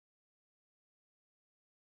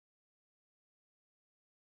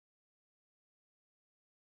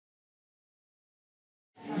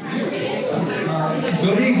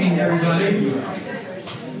Good evening, everybody.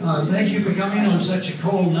 Thank you for coming on such a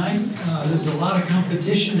cold night. There's a lot of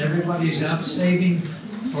competition. Everybody's out saving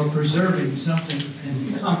or preserving something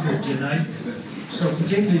in Concord tonight. So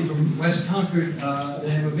particularly from West Concord,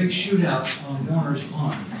 they have a big shootout on Warner's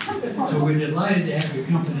Pond. So we're delighted to have your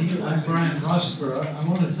company. I'm Brian Rossborough. I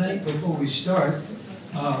want to thank, before we start,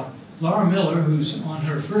 Laura Miller, who's on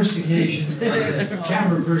her first occasion as a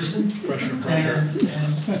camera person,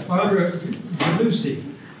 and Barbara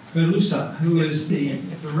Belusa, who is the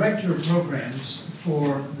Director of Programs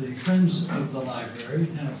for the Friends of the Library,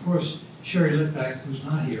 and of course Sherry Litvack, who's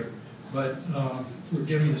not here, but for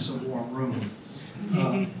giving us a warm room.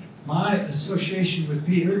 My association with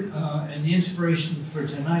Peter and the inspiration for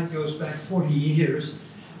tonight goes back 40 years.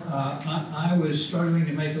 I was struggling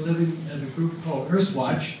to make a living at a group called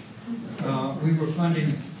Earthwatch. We were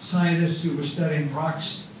funding scientists who were studying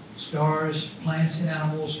rocks, stars, plants,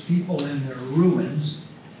 animals, people in their ruins.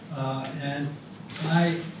 And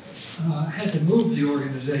I had to move the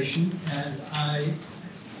organization, and I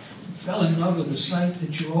fell in love with the site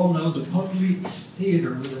that you all know, the Publix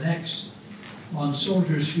Theater with an X on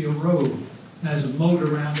Soldiers Field Road. It has a moat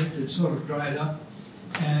around it that sort of dried up.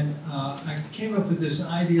 And I came up with this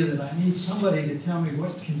idea that I need somebody to tell me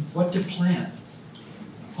what to plant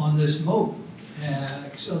on this moat,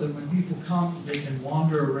 so that when people come, they can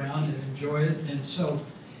wander around and enjoy it. And so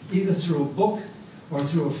either through a book or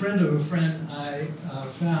through a friend, I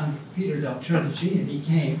found Peter Del Tredici, and he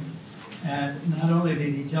came. And not only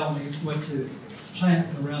did he tell me what to plant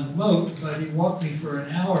around the moat, but he walked me for an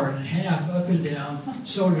hour and a half up and down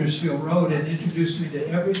Soldiers Field Road and introduced me to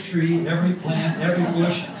every tree, every plant, every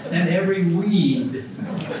bush, and every weed.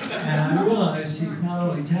 And I realized he's not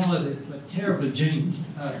only talented, but terribly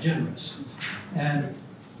generous. And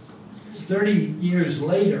 30 years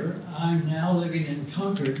later, I'm now living in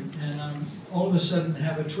Concord, and I'm all of a sudden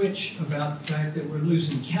have a twitch about the fact that we're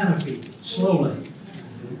losing canopy slowly.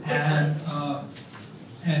 And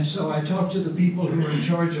so I talked to the people who are in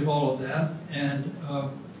charge of all of that, and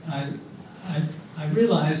I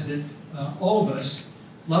realized that all of us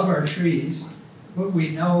love our trees, but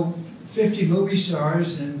we know 50 movie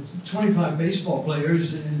stars and 25 baseball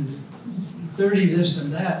players and 30 this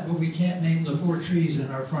and that, but we can't name the 4 trees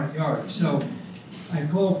in our front yard. So I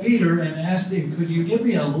called Peter and asked him, could you give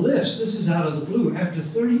me a list? This is out of the blue, after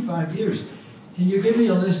 35 years. Can you give me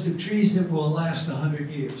a list of trees that will last 100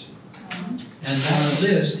 years? And that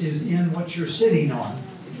list is in what you're sitting on.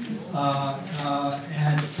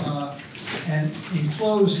 And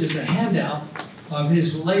enclosed is a handout of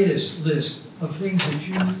his latest list of things that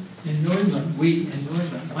you in New England, we in New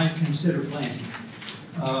England, might consider planting.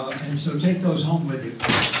 And so take those home with you.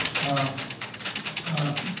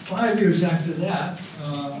 5 years after that,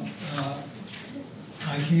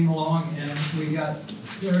 I came along and we got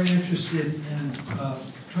very interested in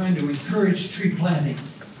trying to encourage tree planting.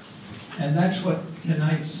 And that's what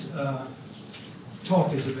tonight's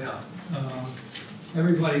talk is about.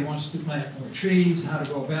 Everybody wants to plant more trees, how to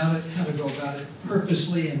go about it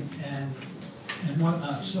purposely and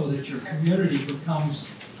whatnot, so that your community becomes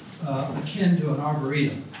akin to an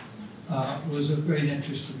arboretum. Was of great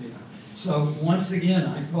interest to me. So once again,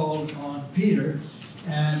 I called on Peter,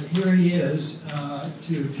 and here he is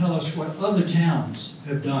to tell us what other towns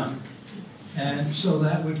have done. And so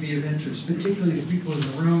that would be of interest, particularly to people in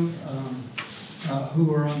the room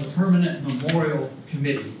who are on the Permanent Memorial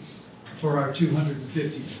Committee for our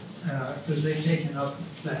 250th, because they've taken up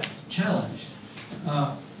that challenge.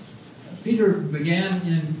 Peter began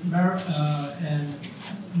in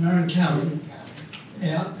Marin County,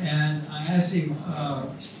 and I asked him,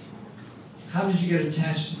 how did you get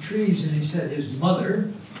attached to trees? And he said his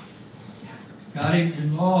mother got him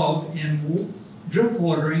involved in drip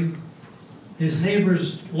watering his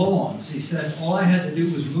neighbor's lawns. He said all I had to do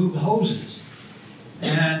was move hoses.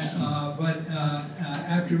 And but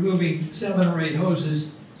after moving 7 or 8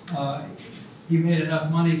 hoses, he made enough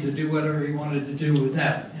money to do whatever he wanted to do with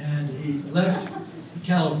that. And he left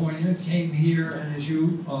California, came here, and as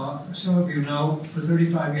you, some of you know, for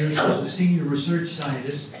 35 years was a senior research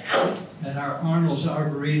scientist at our Arnold's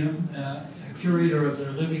Arboretum, a curator of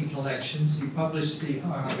their living collections. He published the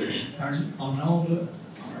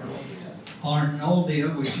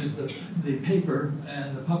Arnoldia, which is the paper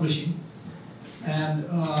and the publishing, and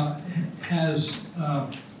has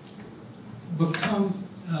become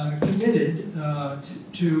committed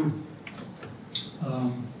to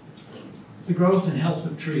the growth and health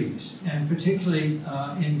of trees, and particularly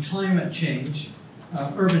in climate change,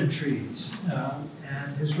 urban trees,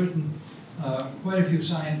 and has written quite a few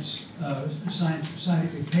scientific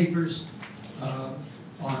papers,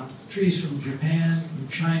 on trees from Japan, from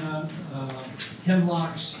China,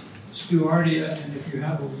 hemlocks, Stewardia, and if you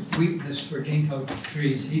have a weakness for ginkgo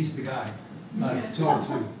trees, he's the guy to talk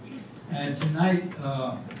to. And tonight,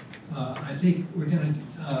 I think we're going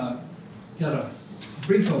to get a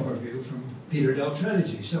brief overview from Peter Del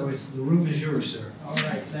Tredici. So the room is yours, sir. All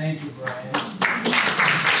right, thank you, Brian.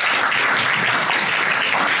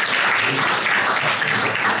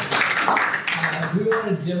 We want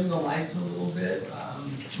to dim the lights a little bit.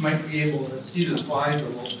 You might be able to see the slides a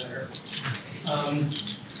little better.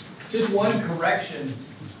 Just one correction.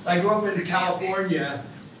 I grew up in California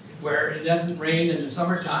where it doesn't rain in the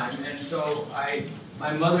summertime, and so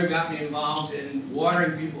my mother got me involved in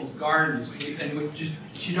watering people's gardens, and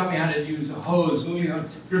she taught me how to use a hose, moving on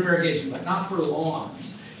drip irrigation, but not for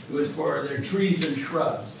lawns. It was for their trees and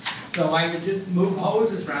shrubs. So I would just move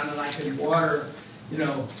hoses around and I could water,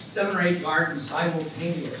 7 or 8 gardens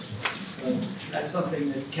simultaneously. So that's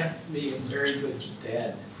something that kept me in very good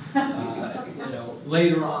stead,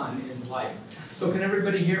 later on in life. So can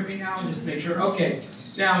everybody hear me now? Just make sure. Okay.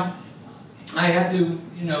 Now, I had to,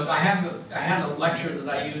 I had a lecture that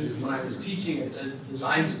I used when I was teaching at the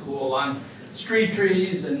design school on street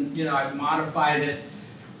trees, and I've modified it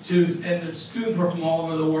and the students were from all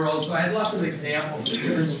over the world, so I had lots of examples of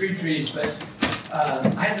different street trees, but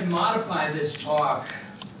I had to modify this talk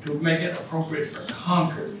to make it appropriate for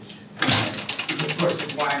Concord, which of course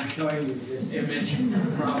is why I'm showing you this image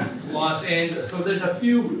from Los Angeles. So there's a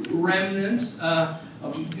few remnants of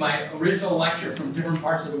my original lecture from different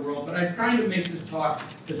parts of the world, but I'm trying to make this talk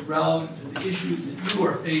as relevant to the issues that you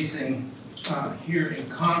are facing here in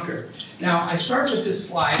Concord. Now, I start with this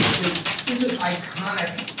slide because this is an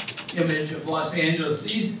iconic image of Los Angeles.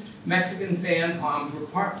 These Mexican fan palms were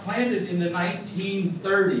planted in the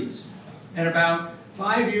 1930s, and about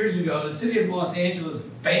 5 years ago, the city of Los Angeles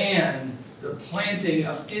banned the planting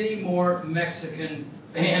of any more Mexican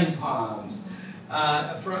fan palms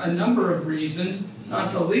for a number of reasons,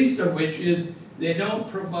 not the least of which is they don't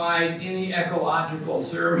provide any ecological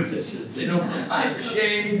services. They don't provide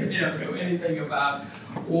shade, they don't do anything about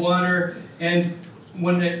water, and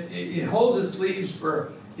when it holds its leaves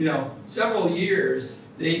for several years,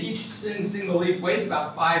 each single leaf weighs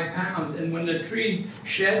about 5 pounds, and when the tree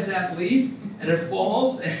sheds that leaf and it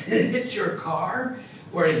falls and it hits your car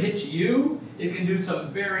or it hits you, it can do some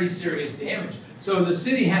very serious damage. So the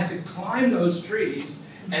city has to climb those trees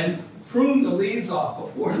and prune the leaves off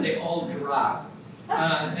before they all drop.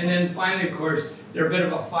 And then finally, of course, they're a bit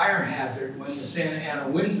of a fire hazard when the Santa Ana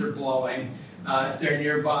winds are blowing. If they're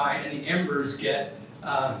nearby and the embers get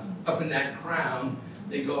up in that crown,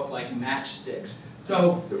 they go up like matchsticks.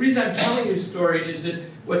 So the reason I'm telling you this story is that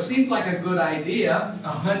what seemed like a good idea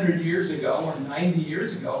 100 years ago or 90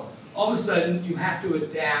 years ago, all of a sudden you have to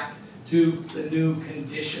adapt to the new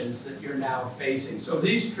conditions that you're now facing. So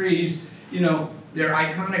these trees, they're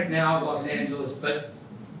iconic now of Los Angeles, but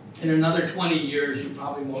in another 20 years, you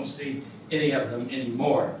probably won't see any of them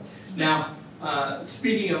anymore. Now,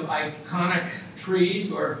 speaking of iconic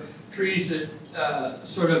trees, or trees that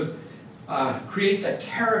sort of create the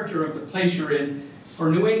character of the place you're in, for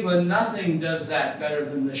New England, nothing does that better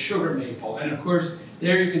than the sugar maple. And of course,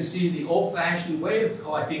 there you can see the old-fashioned way of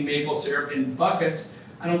collecting maple syrup in buckets.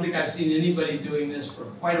 I don't think I've seen anybody doing this for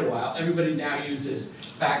quite a while. Everybody now uses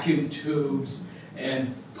vacuum tubes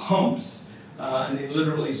and pumps, and they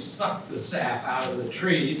literally suck the sap out of the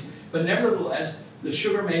trees. But nevertheless, the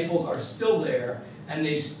sugar maples are still there, and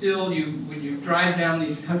they still, when you drive down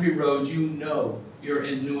these country roads, you know you're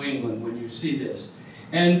in New England when you see this.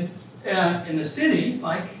 And in the city,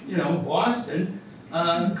 like Boston,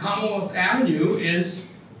 Commonwealth Avenue is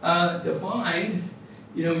defined,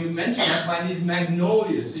 you mentioned that, by these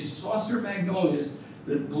magnolias, these saucer magnolias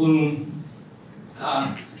that bloom,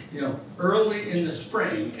 early in the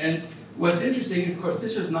spring. And what's interesting, of course,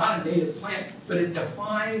 this is not a native plant, but it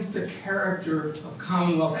defines the character of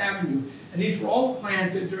Commonwealth Avenue. And these were all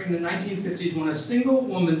planted during the 1950s when a single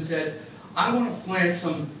woman said, I want to plant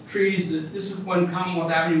some trees this is when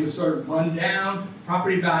Commonwealth Avenue was sort of run down,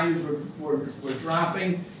 property values were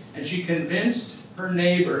dropping, and she convinced her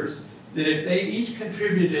neighbors that if they each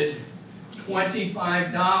contributed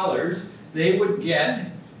 $25, they would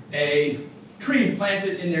get a tree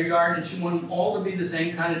planted in their yard, and she wanted them all to be the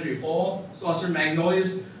same kind of tree, all saucer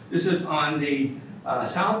magnolias. This is on the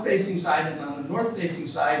south-facing side, and on the north-facing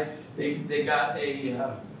side, they got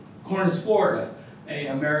a Cornus Florida, an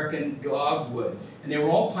American dogwood. And they were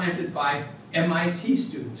all planted by MIT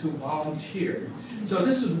students who volunteered. So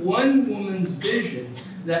this is one woman's vision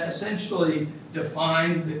that essentially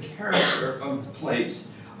defined the character of the place.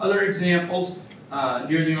 Other examples,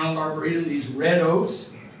 near the Arnold Arboretum, these red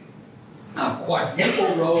oaks.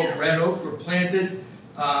 quadruple row of red oaks were planted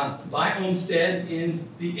by Olmsted in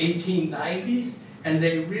the 1890s, and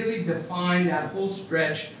they really defined that whole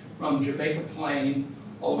stretch from Jamaica Plain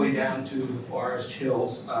all the way down to the Forest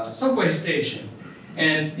Hills subway station.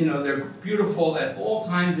 And you know, they're beautiful at all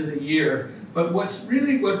times of the year. But what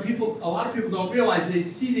a lot of people don't realize, they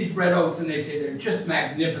see these red oaks and they say they're just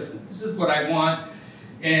magnificent. This is what I want.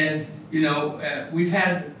 And you know, we've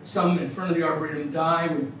had some in front of the Arboretum die.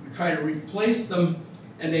 We try to replace them,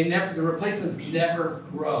 and the replacements never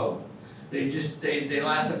grow. They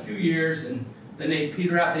last a few years and then they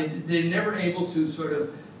peter out. They're never able to sort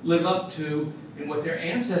of live up to in what their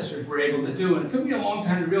ancestors were able to do. And it took me a long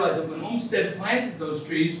time to realize that when Olmsted planted those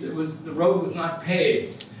trees, the road was not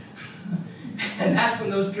paved. And that's when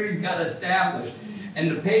those trees got established.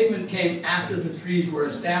 And the pavement came after the trees were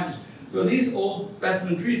established. So these old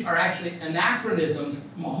specimen trees are actually anachronisms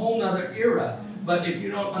from a whole nother era. But if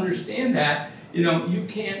you don't understand that, you know, you'd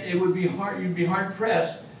be hard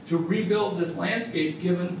pressed to rebuild this landscape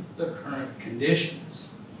given the current conditions.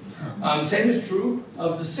 Same is true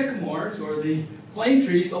of the sycamores or the plane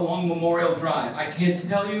trees along Memorial Drive. I can't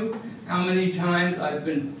tell you how many times I've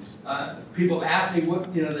been, people ask me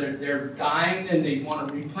what, you know, they're dying and they want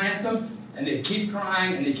to replant them, and they keep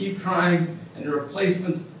trying and they keep trying, and the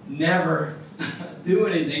replacements never do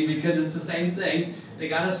anything because it's the same thing. They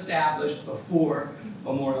got established before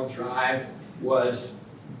Memorial Drive was,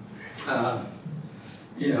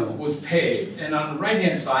 was paved. And on the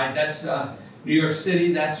right-hand side, that's New York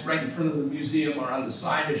City. That's right in front of the museum, or on the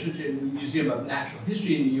side, I should say, the Museum of Natural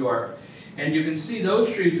History in New York. And you can see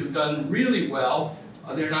those trees have done really well.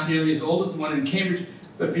 They're not nearly as old as the one in Cambridge,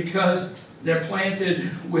 but because they're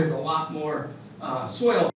planted with a lot more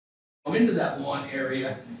soil into that lawn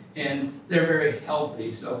area, and they're very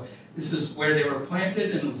healthy. So this is where they were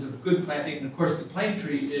planted, and it was a good planting. And of course, the plane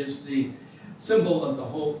tree is the symbol of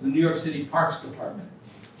the New York City Parks Department.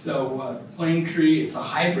 So the plane tree, it's a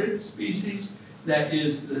hybrid species that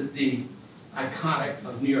is the iconic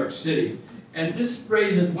of New York City. And this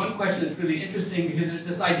raises one question that's really interesting, because there's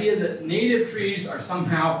this idea that native trees are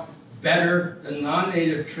somehow better than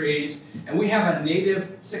non-native trees. And we have a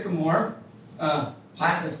native sycamore,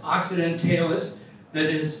 Platanus occidentalis, that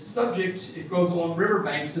is subject, it grows along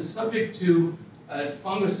riverbanks, it's subject to a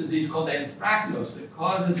fungus disease called anthracnose that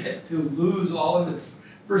causes it to lose all of its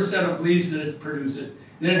first set of leaves that it produces.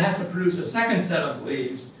 And then it has to produce a second set of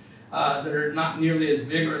leaves that are not nearly as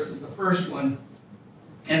vigorous as the first one.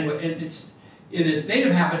 And it's in its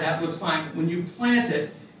native habitat, looks fine. When you plant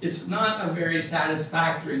it, it's not a very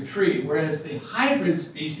satisfactory tree, whereas the hybrid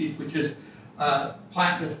species, which is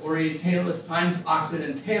Platanus orientalis times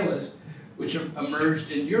occidentalis, which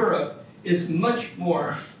emerged in Europe, is much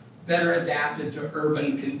more better adapted to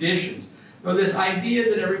urban conditions. So this idea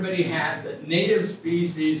that everybody has that native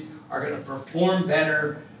species are going to perform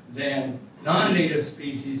better than non-native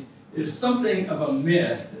species is something of a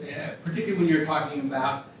myth, particularly when you're talking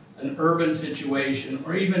about an urban situation,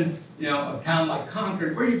 or even, you know, a town like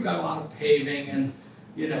Concord, where you've got a lot of paving and,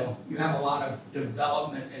 you know, you have a lot of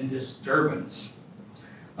development and disturbance.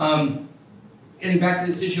 Getting back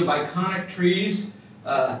to this issue of iconic trees,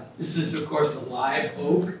 this is, of course, a live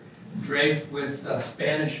oak draped with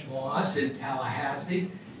Spanish moss in Tallahassee.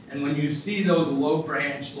 And when you see those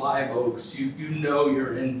low-branched live oaks, you know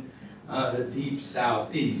you're in the deep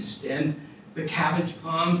southeast. And the cabbage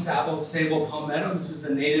palm, sable palmetto, this is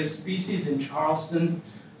a native species in Charleston,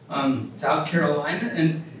 South Carolina.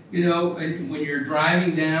 And you know, when you're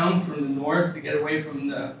driving down from the north to get away from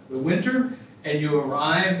the winter, and you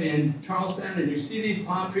arrive in Charleston and you see these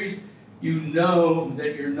palm trees, you know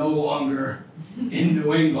that you're no longer in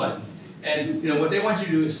New England. And you know, what they want you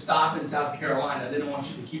to do is stop in South Carolina. They don't want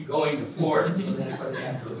you to keep going to Florida, so that's why they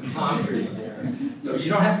have those palm trees there. So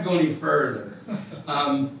you don't have to go any further.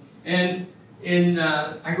 I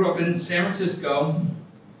grew up in San Francisco,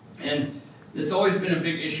 and it's always been a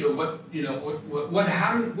big issue of what's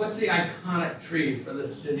the iconic tree for the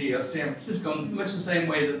city of San Francisco, much the same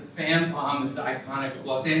way that the fan palm is iconic of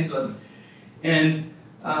Los Angeles. And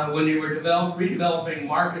when they were redeveloping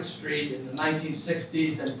Market Street in the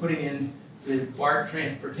 1960s and putting in the BART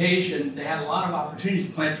transportation, they had a lot of opportunities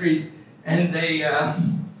to plant trees, and they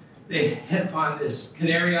hit upon this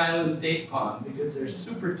Canary Island date palm because they're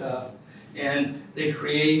super tough, and they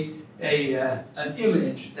create an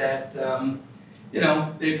image that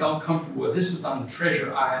they felt comfortable with. This is on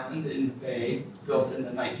Treasure Island in the Bay, built in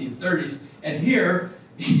the 1930s, and here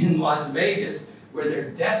in Las Vegas, where they're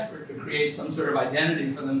desperate to create some sort of identity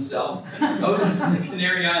for themselves, those are the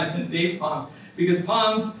Canary Island date palms, because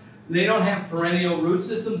palms They don't have perennial root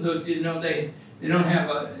systems. So, you know, they don't have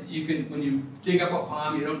a, you can, when you dig up a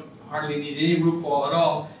palm, you don't hardly need any root ball at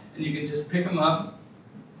all, and you can just pick them up,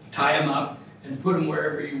 tie them up, and put them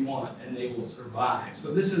wherever you want, and they will survive.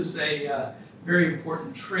 So this is a very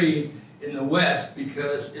important tree in the West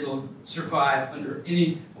because it'll survive under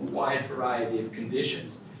any wide variety of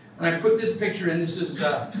conditions. And I put this picture in. This is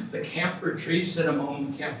the camphor tree,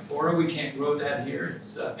 Cinnamomum camphora. We can't grow that here.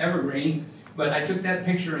 It's evergreen. But I took that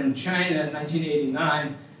picture in China in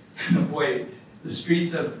 1989. Boy, the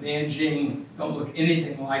streets of Nanjing don't look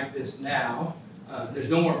anything like this now. There's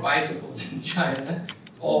no more bicycles in China.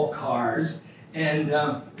 It's all cars. And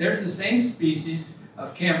there's the same species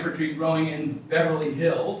of camphor tree growing in Beverly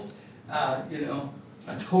Hills. You know,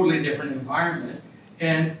 a totally different environment.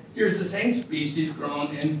 And here's the same species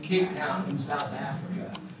grown in Cape Town in South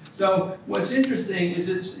Africa. So what's interesting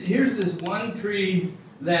is here's this one tree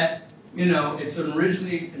that, you know, it's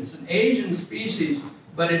an Asian species,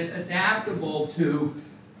 but it's adaptable to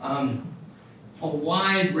a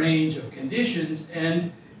wide range of conditions,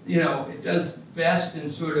 and, you know, it does best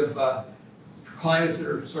in sort of climates that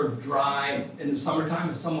are sort of dry. In the summertime,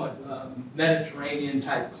 a somewhat Mediterranean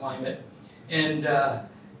type climate. And,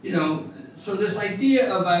 you know, so this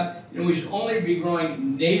idea about, you know, we should only be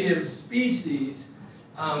growing native species,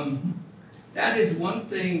 that is one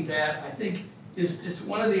thing that I think it's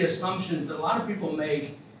one of the assumptions that a lot of people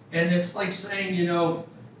make. And it's like saying, you know,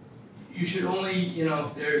 you should only, you know,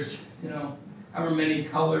 if there's, you know, however many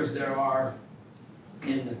colors there are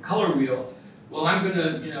in the color wheel, well, I'm going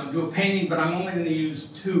to, you know, do a painting, but I'm only going to use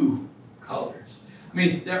 2 colors. I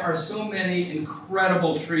mean, there are so many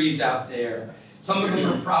incredible trees out there. Some of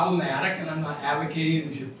them are problematic, and I'm not advocating that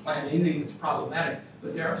we should plant anything that's problematic,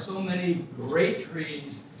 but there are so many great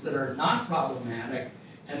trees that are not problematic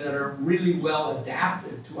and that are really well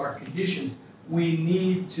adapted to our conditions. We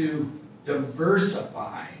need to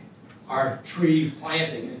diversify our tree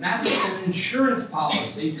planting, and that's an insurance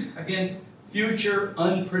policy against future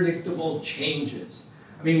unpredictable changes.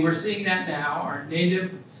 I mean, we're seeing that now. Our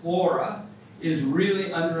native flora is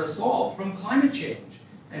really under assault from climate change.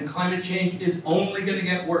 And climate change is only going to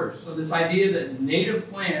get worse. So this idea that native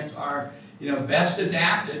plants are, you know, best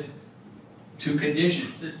adapted to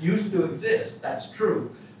conditions that used to exist, that's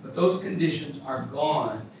true. But those conditions are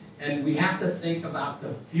gone. And we have to think about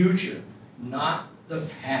the future, not the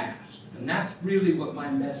past. And that's really what my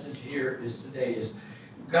message here is today, is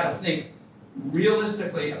we've got to think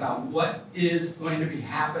realistically about what is going to be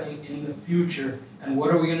happening in the future and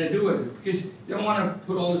what are we going to do with it. Because you don't want to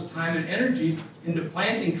put all this time and energy into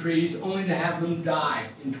planting trees only to have them die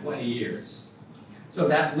in 20 years. So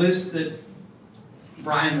that list that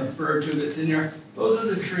Brian referred to that's in there, those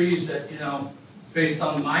are the trees that, you know, based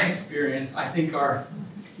on my experience, I think are,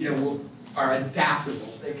 you know, are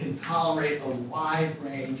adaptable. They can tolerate a wide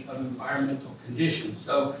range of environmental conditions.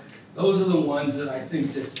 So those are the ones that I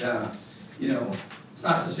think that, you know, it's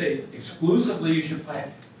not to say exclusively you should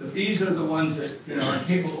plant, but these are the ones that, you know, are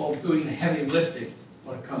capable of doing the heavy lifting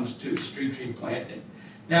when it comes to street tree planting.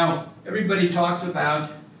 Now, everybody talks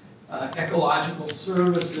about ecological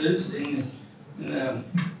services in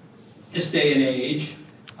this day and age,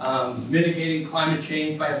 mitigating climate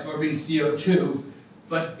change by absorbing CO2,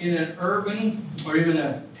 but in an urban or even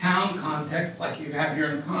a town context like you have here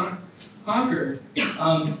in Concord,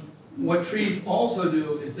 what trees also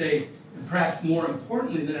do is they, and perhaps more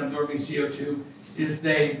importantly than absorbing CO2, is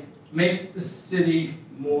they make the city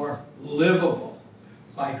more livable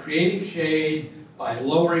by creating shade, by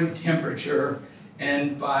lowering temperature,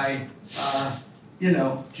 and by, you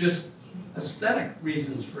know, just aesthetic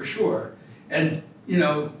reasons for sure. And, you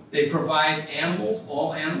know, they provide animals,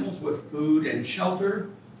 all animals, with food and shelter.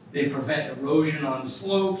 They prevent erosion on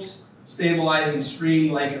slopes, stabilizing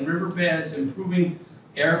stream, lake, and riverbeds, improving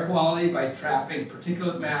air quality by trapping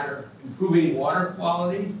particulate matter, improving water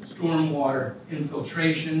quality, stormwater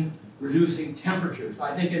infiltration, reducing temperatures.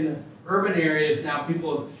 I think in the urban areas now,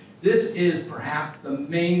 this is perhaps the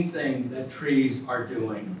main thing that trees are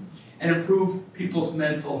doing, and improve people's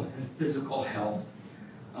mental and physical health,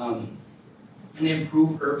 and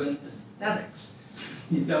improve urban aesthetics.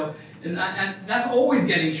 You know, and that's always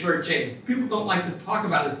getting shortchanged. People don't like to talk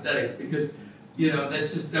about aesthetics because, you know,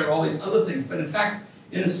 that's just, there are all these other things. But in fact,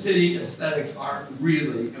 in a city, aesthetics are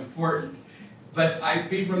really important. But I'd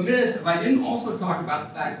be remiss if I didn't also talk about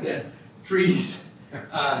the fact that trees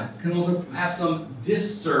can also have some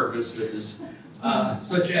disservices,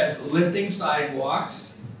 such as lifting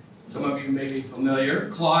sidewalks, some of you may be familiar,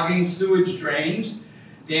 clogging sewage drains,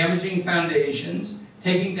 damaging foundations,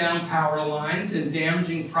 taking down power lines and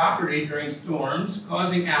damaging property during storms,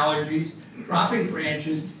 causing allergies, dropping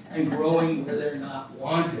branches, and growing where they're not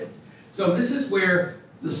wanted. So this is where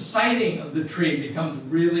the siting of the tree becomes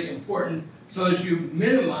really important, so as you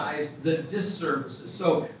minimize the disservices.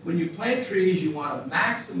 So when you plant trees, you want to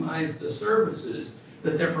maximize the services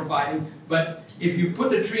that they're providing, but if you put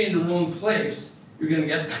the tree in the wrong place, you're going to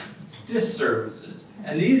get disservices.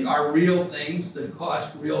 And these are real things that cost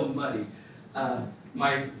real money.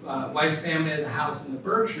 My wife's family has a house in the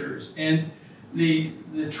Berkshires, and the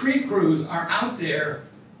tree crews are out there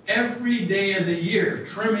every day of the year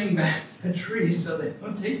trimming back the trees so they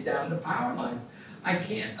don't take down the power lines. I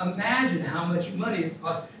can't imagine how much money it's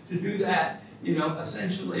cost to do that, you know,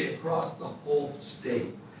 essentially across the whole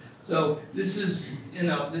state. So this is, you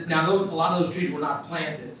know, now a lot of those trees were not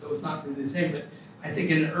planted, so it's not really the same, but I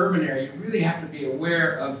think in an urban area, you really have to be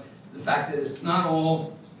aware of the fact that it's not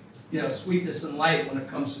all, you know, sweetness and light when it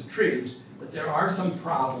comes to trees, but there are some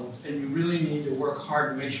problems, and you really need to work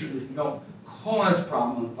hard to make sure that you don't cause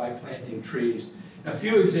problems by planting trees. A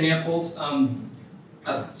few examples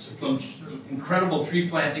of some incredible tree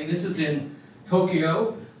planting. This is in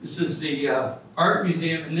Tokyo. This is the art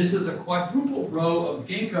museum, and this is a quadruple row of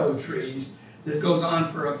ginkgo trees that goes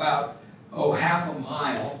on for about, half a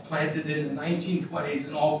mile, planted in the 1920s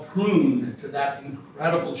and all pruned to that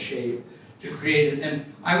incredible shape to create it. And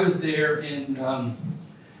I was there in,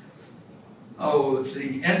 it's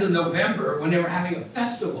the end of November when they were having a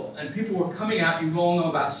festival, and people were coming out. You all know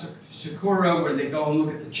about Sakura, where they go and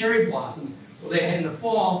look at the cherry blossoms. Well, in the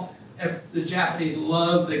fall, the Japanese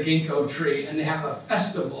love the ginkgo tree, and they have a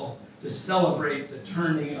festival to celebrate the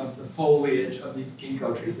turning of the foliage of these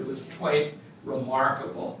ginkgo trees. It was quite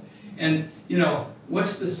remarkable. And, you know,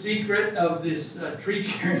 what's the secret of this tree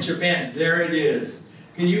care in Japan? There it is.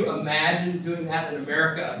 Can you imagine doing that in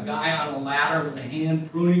America? A guy on a ladder with a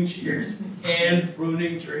hand pruning shears, hand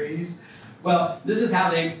pruning trees. Well, this is how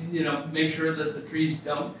they, you know, make sure that the trees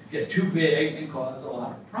don't get too big and cause a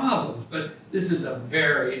lot of problems. But this is a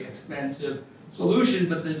very expensive solution,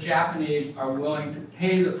 but the Japanese are willing to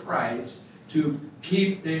pay the price to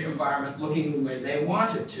keep the environment looking the way they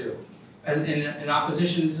want it to. And in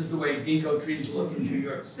opposition, this is the way ginkgo trees look in New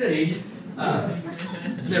York City.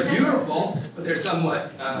 They're beautiful, but they're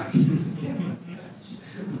somewhat,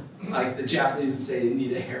 like the Japanese would say, they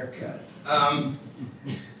need a haircut.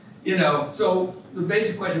 You know, so the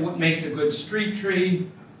basic question, what makes a good street tree?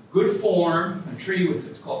 Good form, a tree with,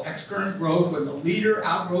 it's called excurrent growth, where the leader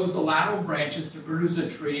outgrows the lateral branches to produce a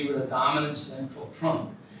tree with a dominant central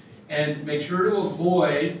trunk. And make sure to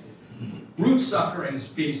avoid root-suckering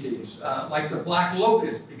species, like the black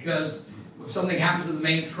locust, because if something happens to the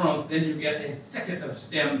main trunk, then you get a thicket of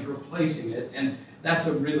stems replacing it, and that's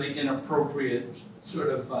a really inappropriate sort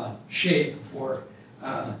of shape for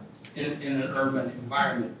in an urban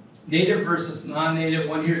environment. Native versus non-native.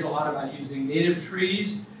 One hears a lot about using native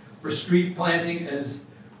trees for street planting, as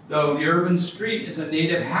though the urban street is a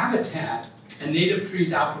native habitat, and native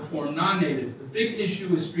trees outperform non-natives. The big issue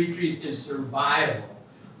with street trees is survival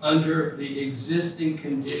under the existing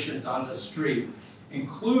conditions on the street,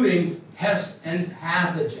 including pests and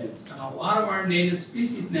pathogens. And a lot of our native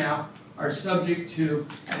species now are subject to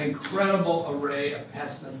an incredible array of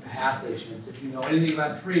pests and pathogens. If you know anything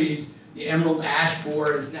about trees, the emerald ash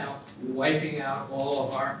borer is now wiping out all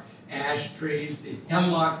of our ash trees. The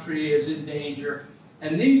hemlock tree is in danger.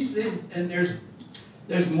 And there's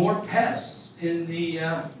more pests in the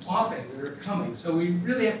offing that are coming. So we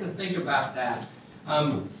really have to think about that.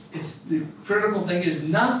 The critical thing is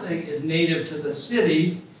nothing is native to the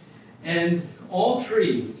city, and all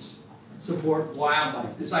trees support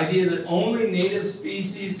wildlife. This idea that only native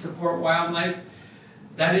species support wildlife,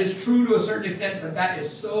 that is true to a certain extent, but that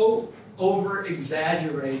is so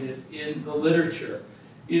over-exaggerated in the literature.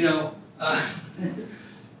 You know,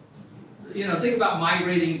 think about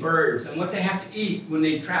migrating birds and what they have to eat when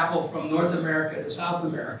they travel from North America to South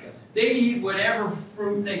America. They eat whatever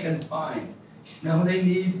fruit they can find. No, they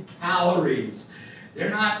need calories.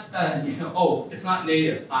 They're not, it's not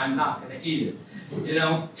native, I'm not going to eat it. You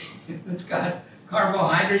know, it's got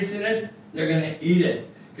carbohydrates in it, they're going to eat it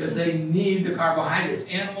because they need the carbohydrates.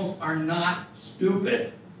 Animals are not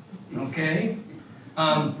stupid, okay?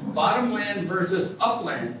 Bottomland versus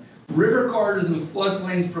upland. River corridors and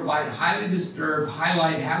floodplains provide highly disturbed,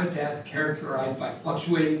 highlight habitats characterized by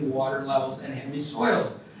fluctuating water levels and heavy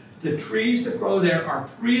soils. The trees that grow there are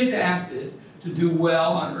pre-adapted to do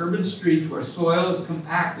well on urban streets where soil is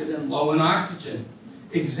compacted and low in oxygen.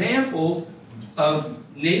 Examples of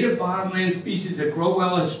native bottomland species that grow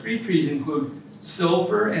well as street trees include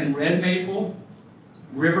silver and red maple,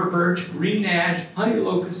 river birch, green ash, honey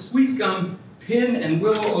locust, sweet gum, pin and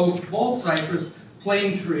willow oak, bald cypress,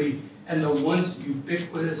 plane tree, and the once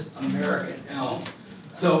ubiquitous American elm.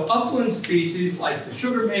 So upland species like the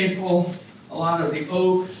sugar maple, a lot of the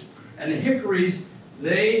oaks, and the hickories,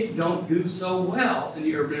 they don't do so well in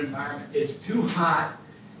the urban environment. It's too hot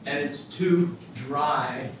and it's too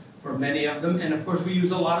dry for many of them. And of course, we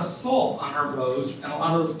use a lot of salt on our roads, and a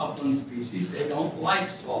lot of those upland species, they don't like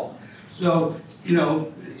salt. So, you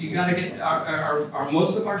know, you got to get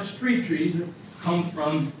most of our street trees come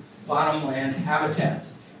from bottomland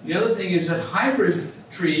habitats. The other thing is that hybrid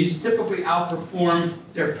trees typically outperform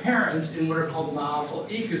their parents in what are called novel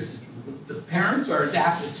ecosystems. The parents are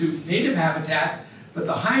adapted to native habitats, but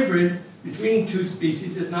the hybrid between two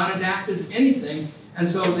species is not adapted to anything, and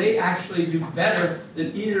so they actually do better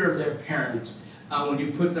than either of their parents when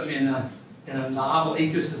you put them in a novel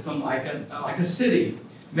ecosystem like a city.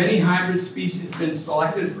 Many hybrid species have been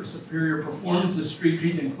selected for superior performance as street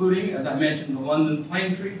trees, including, as I mentioned, the London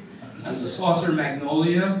plane tree and the saucer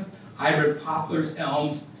magnolia, hybrid poplars,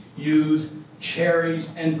 elms, yews, cherries,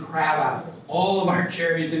 and crabapple. All of our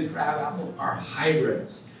cherries and crabapples are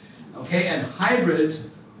hybrids. Okay, and hybrids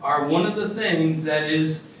are one of the things that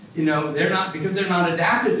is, you know, because they're not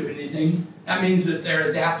adapted to anything, that means that they're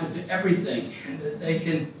adapted to everything, and that they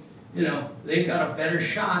can, you know, they've got a better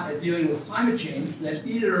shot at dealing with climate change than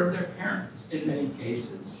either of their parents in many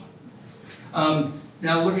cases.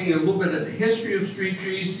 Now looking a little bit at the history of street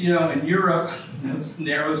trees, you know, in Europe, those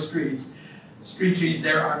narrow streets, street trees,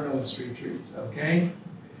 there are no street trees, okay?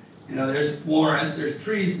 You know, there's Florence, there's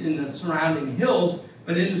trees in the surrounding hills,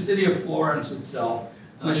 but in the city of Florence itself,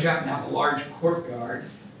 unless you happen to have a large courtyard,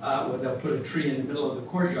 where they'll put a tree in the middle of the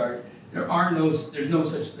courtyard, there's no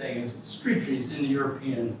such thing as street trees in the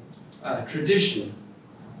European tradition.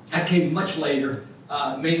 That came much later,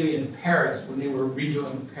 mainly in Paris, when they were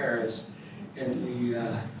redoing Paris in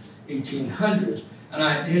the 1800s. And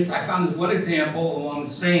I found this one example along the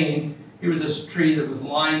Seine. Here was this tree that was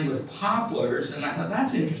lined with poplars, and I thought,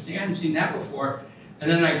 that's interesting, I hadn't seen that before.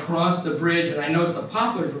 And then I crossed the bridge, and I noticed the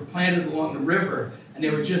poplars were planted along the river, and they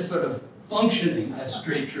were just sort of functioning as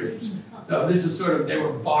street trees. So this is sort of, they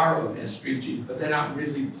were borrowed as street trees, but they're not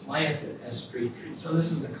really planted as street trees. So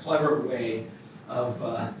this is a clever way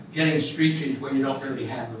of getting street trees where you don't really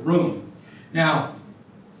have the room. Now,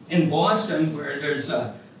 in Boston, where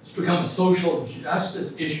it's become a social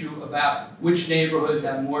justice issue about which neighborhoods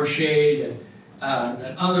have more shade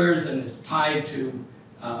than others, and it's tied to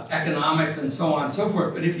economics and so on and so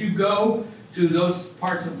forth. But if you go to those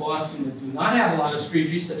parts of Boston that do not have a lot of street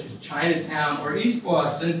trees, such as Chinatown or East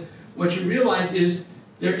Boston, what you realize is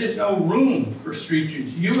there is no room for street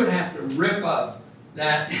trees. You would have to rip up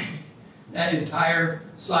that entire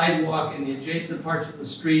sidewalk and the adjacent parts of the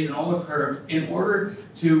street and all the curbs in order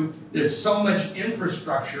to, there's so much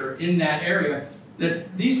infrastructure in that area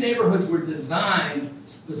that these neighborhoods were designed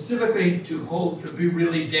specifically to be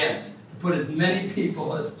really dense, to put as many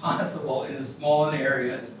people as possible in as small an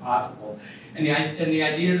area as possible. And the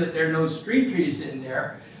idea that there are no street trees in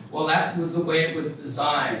there, well, that was the way it was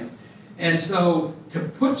designed. And so to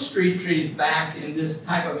put street trees back in this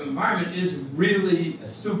type of environment is really a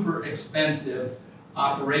super expensive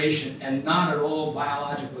operation and not at all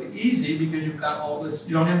biologically easy, because you've got all this,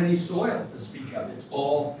 you don't have any soil to speak of. It's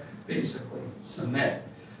all basically cement.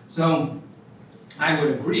 So I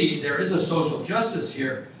would agree there is a social justice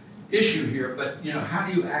issue here, but you know, how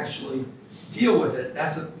do you actually deal with it?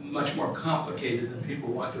 That's much more complicated than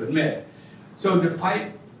people want to admit. So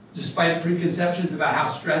despite preconceptions about how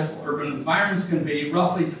stressful urban environments can be,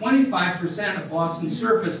 roughly 25% of Boston's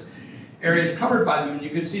surface area is covered by them, and you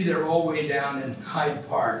can see they're all way down in Hyde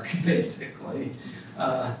Park, basically,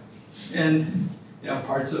 and you know,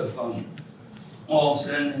 parts of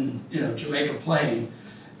Allston and Jamaica Plain.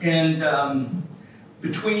 And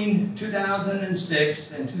between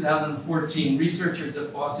 2006 and 2014, researchers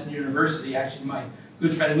at Boston University, actually my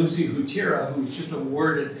good friend Lucy Hutira, who was just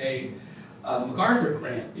awarded a MacArthur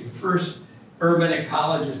grant, the first urban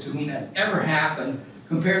ecologist to whom that's ever happened,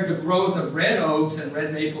 compared the growth of red oaks and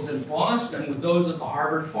red maples in Boston with those at the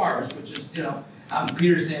Harvard Forest, which is out in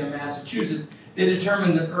Petersham, Massachusetts. They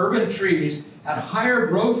determined that urban trees had higher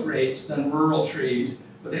growth rates than rural trees,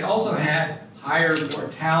 but they also had higher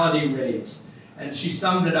mortality rates. And she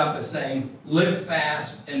summed it up as saying, live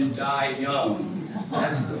fast and die young.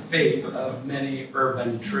 That's the fate of many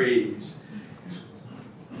urban trees.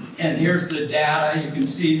 And here's the data. You can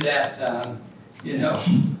see that,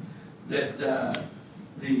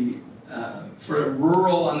 for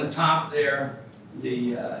rural on the top there,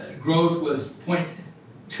 the growth was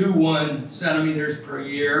 0.21 centimeters per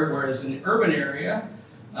year, whereas in the urban area,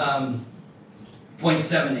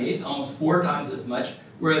 0.78, almost 4 times as much,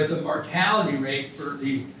 whereas the mortality rate for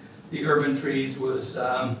the urban trees was,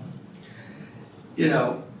 you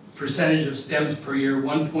know, percentage of stems per year,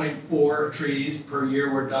 1.4 trees per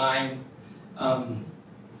year were dying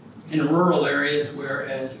in rural areas,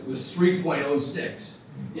 whereas it was 3.06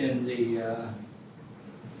 in the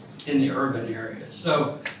urban areas.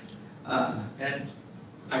 So, and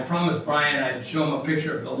I promised Brian I'd show him a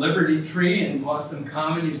picture of the Liberty tree in Boston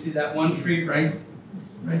Common. You see that one tree right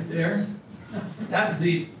there? That was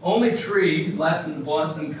the only tree left in the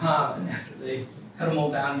Boston Common after they cut them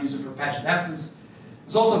all down and used it for patches. That was,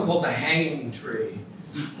 it's also called the hanging tree.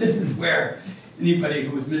 This is where anybody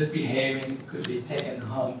who was misbehaving could be taken and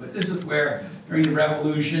hung. But this is where, during the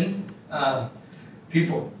Revolution,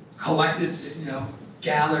 people collected, you know,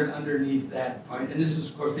 gathered underneath that point. And this is,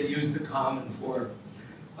 of course, they used the common for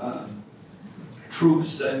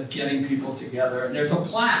troops and getting people together. And there's a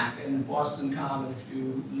plaque in Boston Common, if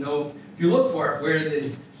you look for it, where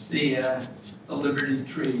the Liberty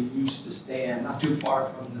tree used to stand, not too far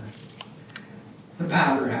from the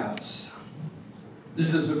Powder House.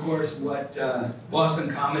 This is, of course, what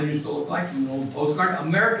Boston Common used to look like from an old postcard.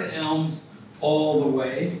 American elms all the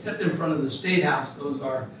way, except in front of the State House. Those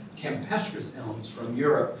are campestris elms from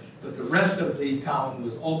Europe. But the rest of the common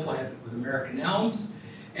was all planted with American elms.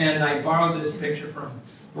 And I borrowed this picture from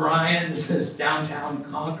Brian. This is downtown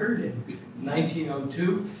Concord in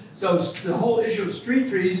 1902. So the whole issue of street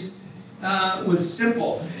trees was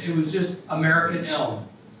simple. It was just American elm.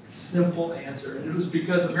 Simple answer. And it was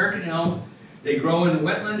because American elms, they grow in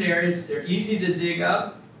wetland areas. They're easy to dig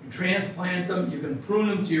up. You transplant them. You can prune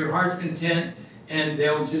them to your heart's content, and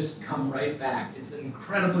they'll just come right back. It's an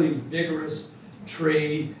incredibly vigorous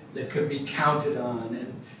tree that could be counted on.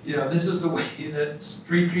 And you know, this is the way that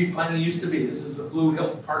street tree planting used to be. This is the Blue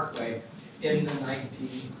Hill Parkway in the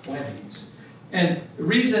 1920s. And the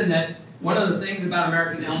reason that one of the things about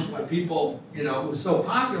American elms, why people, you know, it was so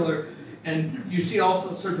popular, and you see all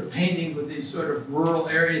sorts of paintings with these sort of rural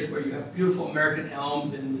areas where you have beautiful American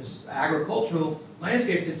elms in this agricultural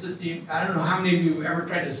landscape. It's I don't know how many of you ever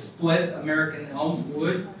tried to split American elm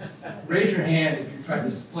wood. Raise your hand if you tried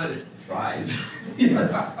to split it. Try. You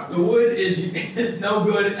know, the wood is no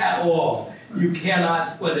good at all. You cannot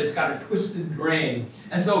split it. It's got a twisted grain.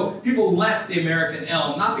 And so people left the American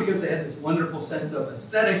elm, not because they had this wonderful sense of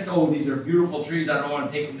aesthetics, oh, these are beautiful trees, I don't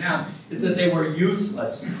want to take them down. It's that they were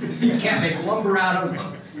useless. You can't make lumber out of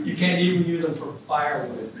them. You can't even use them for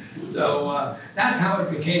firewood. So that's how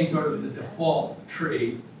it became sort of the default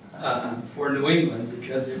tree for New England,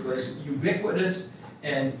 because it was ubiquitous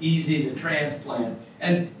and easy to transplant.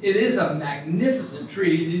 And it is a magnificent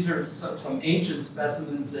tree. These are some ancient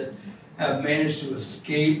specimens that have managed to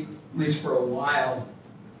escape, at least for a while,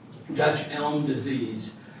 Dutch elm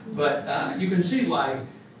disease. But you can see why,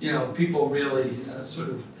 you know, people really sort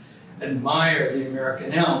of admire the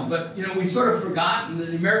American elm. But, you know, we've sort of forgotten that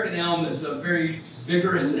the American elm is a very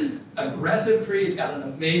vigorous and aggressive tree. It's got an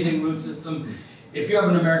amazing root system. If you have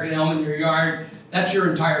an American elm in your yard, that's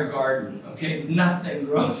your entire garden, okay? Nothing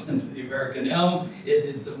grows into the American elm. It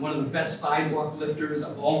is one of the best sidewalk lifters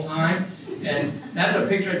of all time. And that's a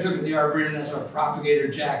picture I took of the arboretum. That's our propagator,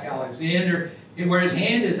 Jack Alexander. And where his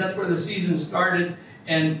hand is, that's where the season started.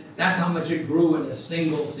 And that's how much it grew in a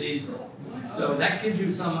single season. So that gives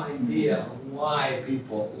you some idea of why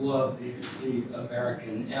people love the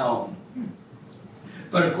American elm.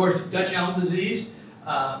 But of course, Dutch elm disease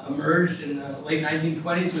emerged in the late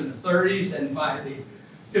 1920s and the 30s, and by the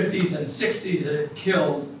 50s and 60s, it had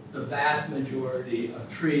killed the vast majority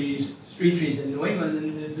of trees, street trees in New England.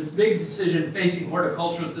 And the big decision facing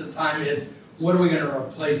horticulturists at the time is, what are we going to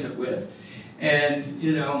replace it with? And,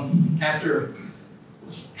 you know, after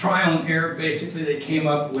trial and error, basically, they came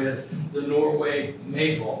up with the Norway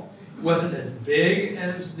maple. It wasn't as big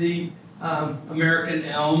as the American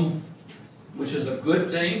elm, which is a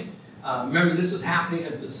good thing. Remember, this is happening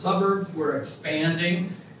as the suburbs were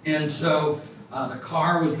expanding, and so the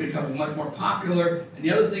car was becoming much more popular. And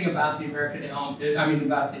the other thing about the American elm,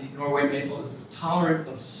 about the Norway maple, is it's tolerant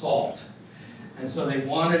of salt. And so they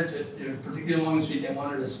wanted to, particularly along the street, they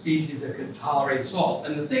wanted a species that could tolerate salt.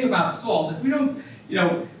 And the thing about salt is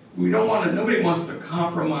nobody wants to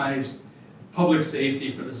compromise public safety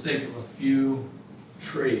for the sake of a few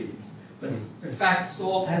trees. But in fact,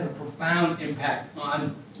 salt has a profound impact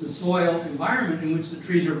on the soil environment in which the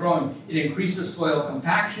trees are growing. It increases soil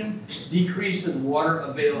compaction, decreases water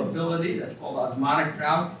availability, that's called osmotic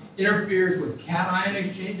drought, interferes with cation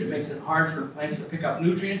exchange, it makes it hard for plants to pick up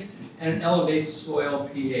nutrients, and it elevates soil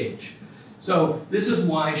pH. So this is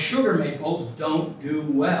why sugar maples don't do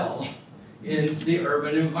well in the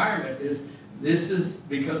urban environment. This is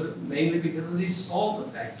mainly because of these salt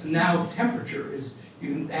effects. And now temperature is, you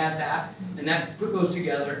can add that, and put those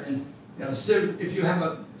together, and so if you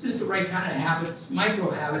have just the right kind of habits,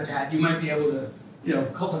 micro-habitat, you might be able to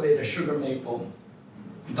cultivate a sugar maple.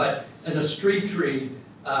 But as a street tree,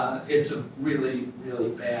 it's a really, really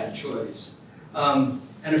bad choice. And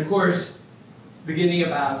of course, beginning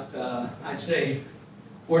about, I'd say,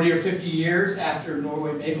 40 or 50 years after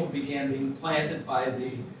Norway maple began being planted by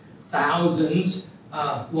the thousands,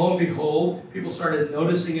 lo and behold, people started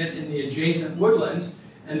noticing it in the adjacent woodlands,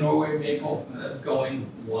 and Norway maple going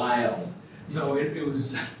wild. So it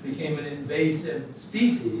became an invasive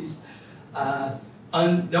species.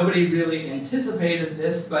 Nobody really anticipated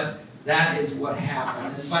this, but that is what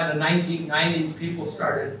happened. And by the 1990s, people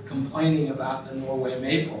started complaining about the Norway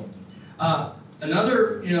maple.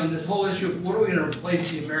 This whole issue of what are we going to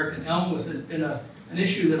replace the American elm with has been an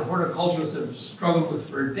issue that horticulturists have struggled with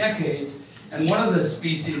for decades. And one of the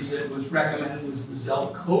species that was recommended was the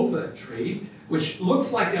Zelkova tree, which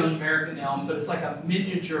looks like the American elm, but it's like a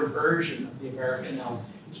miniature version of the American elm.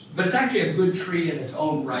 But it's actually a good tree in its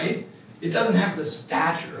own right. It doesn't have the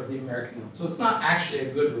stature of the American elm, so it's not actually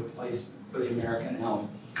a good replacement for the American elm.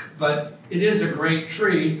 But it is a great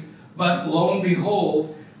tree, but lo and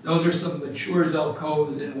behold, those are some mature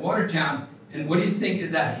Zelkovas in Watertown. And what do you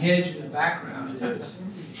think that hedge in the background is?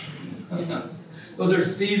 Those are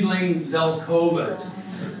seedling Zelkovas.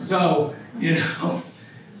 So,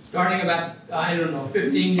 starting about,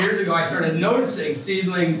 15 years ago, I started noticing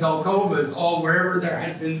seedling Zelkovas all wherever there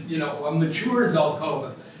had been, a mature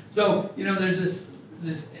Zelkova. So, there's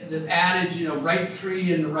this adage, right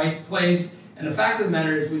tree in the right place. And the fact of the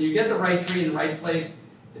matter is, when you get the right tree in the right place,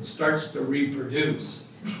 it starts to reproduce.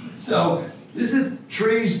 So this is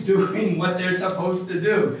trees doing what they're supposed to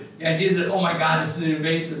do. The idea that, oh my God, it's an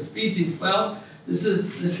invasive species. Well,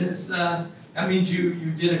 that means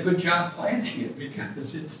you did a good job planting it,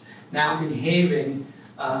 because it's now behaving,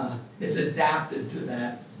 it's adapted to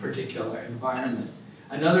that particular environment.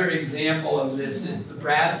 Another example of this is the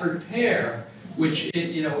Bradford pear, which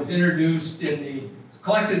was introduced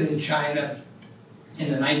collected in China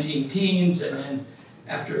in the 19-teens, and then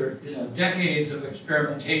after decades of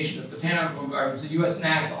experimentation of botanical gardens, the U.S.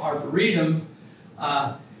 National Arboretum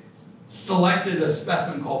selected a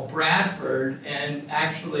specimen called Bradford and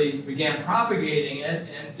actually began propagating it,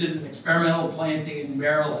 and did an experimental planting in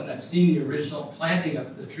Maryland. I've seen the original planting of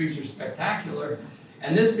it. The trees are spectacular.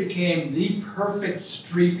 And this became the perfect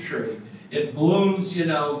street tree. It blooms,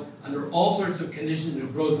 under all sorts of conditions.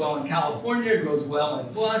 It grows well in California, it grows well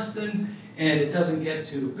in Boston, and it doesn't get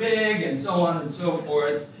too big, and so on and so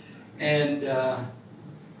forth. And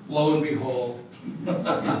lo and behold,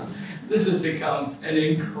 this has become an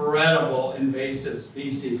incredible invasive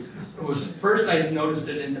species. First I noticed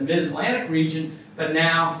it in the mid-Atlantic region, but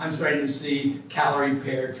now I'm starting to see Callery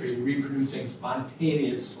pear tree reproducing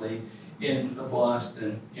spontaneously in the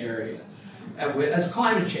Boston area. As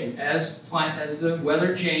climate change, as the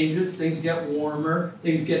weather changes, things get warmer,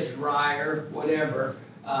 things get drier, whatever,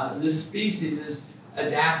 this species is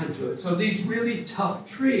adapted to it. So these really tough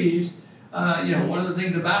trees, one of the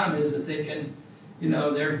things about them is that they can,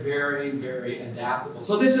 they're very, very adaptable.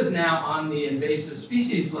 So this is now on the invasive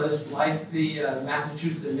species list, like the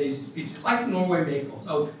Massachusetts invasive species, like Norway maple.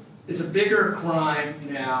 So it's a bigger crime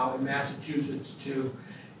now in Massachusetts to,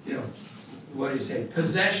 what do you say,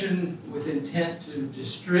 possession with intent to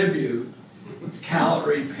distribute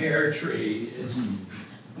Callery pear tree is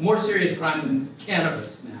a more serious crime than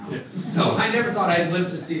cannabis now. So I never thought I'd live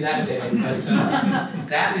to see that day, but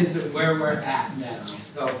that is where we're at now.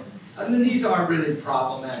 So, and then these are really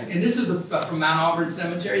problematic. And this is from Mount Auburn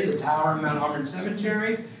Cemetery, the tower of Mount Auburn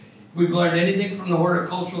Cemetery. If we've learned anything from the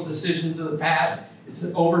horticultural decisions of the past, it's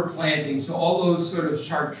an overplanting. So all those sort of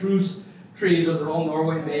chartreuse trees, those are all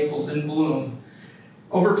Norway maples in bloom.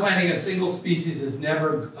 Overplanting a single species is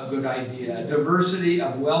never a good idea. A diversity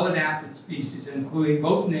of well-adapted species, including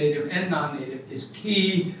both native and non-native, is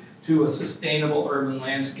key to a sustainable urban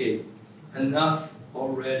landscape. Enough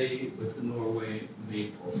already with the Norway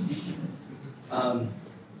maple. An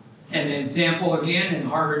example again in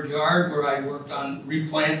Harvard Yard, where I worked on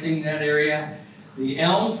replanting that area. The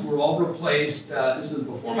elms were all replaced, this is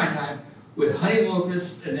before my time, with honey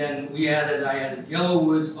locusts, and then I added yellow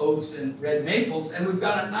woods, oaks, and red maples, and we've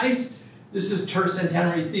got a nice, this is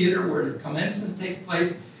Tercentenary Theater where the commencement takes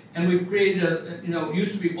place, and we've created it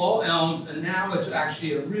used to be all elms, and now it's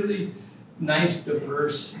actually a really nice,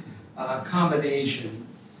 diverse combination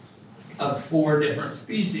of 4 different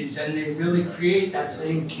species, and they really create that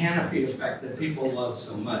same canopy effect that people love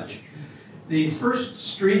so much. The first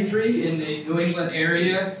street tree in the New England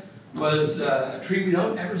area was a tree we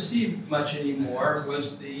don't ever see much anymore,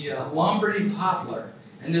 was the Lombardy poplar.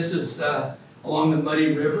 And this is along the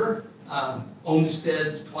Muddy River,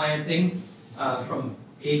 Olmsted's planting from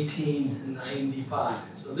 1895.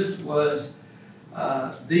 So this was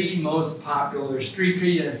the most popular street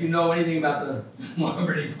tree, and if you know anything about the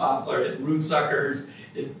Lombardy poplar, it root suckers,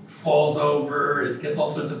 it falls over, it gets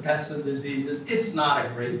all sorts of pests and diseases. It's not a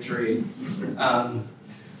great tree.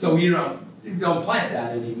 So you don't plant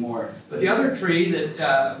that anymore. But the other tree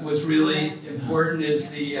that was really important is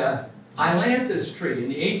the ailanthus tree. In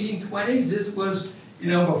the 1820s, this was,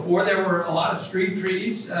 before there were a lot of street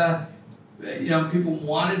trees, people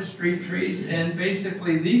wanted street trees, and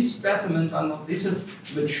basically these specimens, these are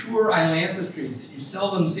mature ailanthus trees that you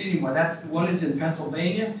seldom see anymore. That's the one is in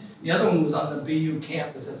Pennsylvania. The other one was on the BU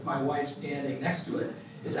campus. That's my wife standing next to it.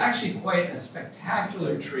 It's actually quite a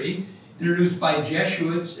spectacular tree, introduced by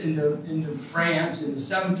Jesuits into France in the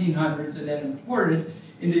 1700s and then imported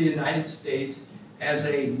into the United States as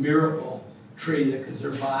a miracle tree that could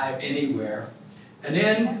survive anywhere. And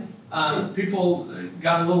then people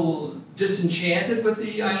got a little disenchanted with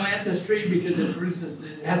the ailanthus tree because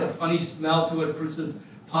it has a funny smell to it, produces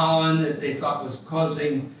pollen that they thought was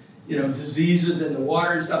causing diseases in the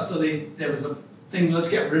water and stuff. So there was a thing, let's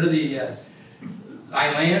get rid of the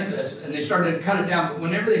ailanthus, and they started to cut it down. But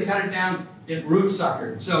whenever they cut it down, it root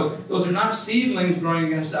suckered. So those are not seedlings growing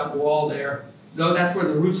against that wall there, though that's where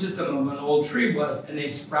the root system of an old tree was, and they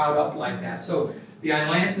sprout up like that. So the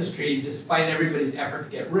ailanthus tree, despite everybody's effort to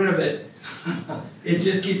get rid of it, it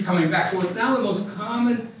just keeps coming back. So it's now the most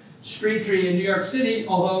common street tree in New York City,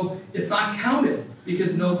 although it's not counted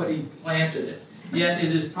because nobody planted it. Yet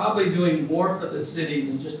it is probably doing more for the city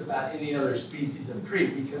than just about any other species of tree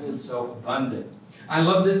because it's so abundant. I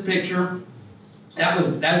love this picture. That was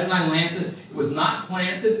an ailanthus. It was not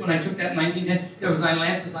planted when I took that in 1910. There was an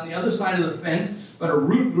ailanthus on the other side of the fence, but a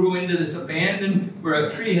root grew into this abandoned, where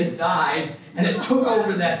a tree had died, and it took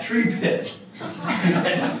over that tree pit.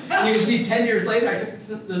 And you can see 10 years later, I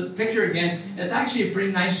took the picture again, and it's actually a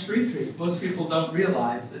pretty nice street tree. Most people don't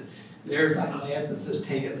realize that there's ailanthus that's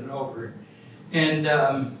taken it over. And,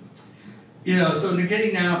 so they're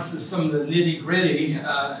getting now to some of the nitty-gritty,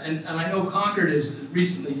 and I know Concord has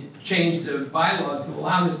recently changed the bylaws to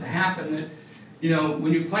allow this to happen, that,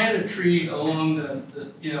 when you plant a tree along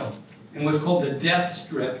in what's called the death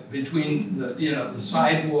strip between the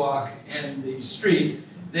sidewalk and the street,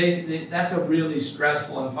 that's a really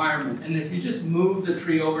stressful environment. And if you just move the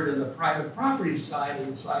tree over to the private property side of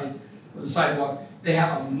the sidewalk, they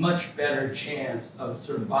have a much better chance of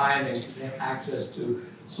surviving because they have access to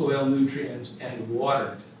soil nutrients and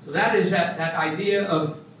water. So that is that idea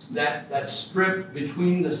of that strip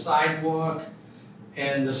between the sidewalk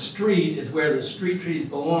and the street is where the street trees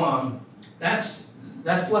belong. That's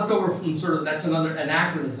left over from that's another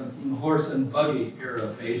anachronism from the horse and buggy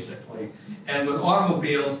era, basically. And with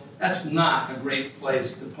automobiles, that's not a great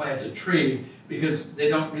place to plant a tree because they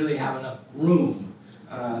don't really have enough room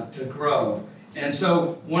to grow. And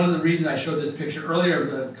so one of the reasons I showed this picture earlier of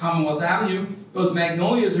the Commonwealth Avenue, those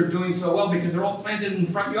magnolias are doing so well because they're all planted in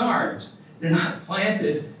front yards. They're not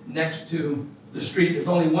planted next to the street. There's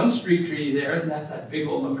only one street tree there, and that's that big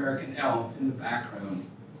old American elm in the background.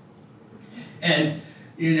 And,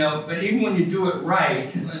 but even when you do it right,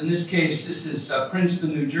 in this case, this is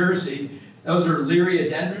Princeton, New Jersey, those are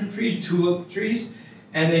Liriodendron trees, tulip trees,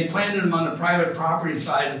 and they planted them on the private property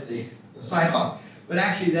side of the sidewalk. But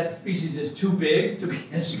actually that species is too big to be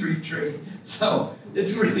a street tree, so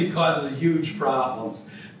it really causes huge problems.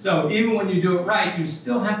 So even when you do it right, you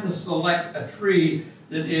still have to select a tree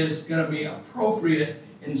that is going to be appropriate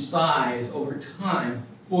in size over time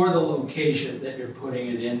for the location that you're putting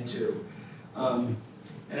it into. And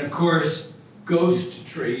of course, ghost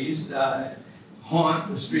trees haunt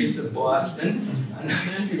the streets of Boston. And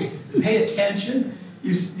if you pay attention,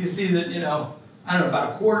 you see that, I don't know,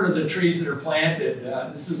 about a quarter of the trees that are planted,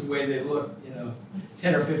 this is the way they look,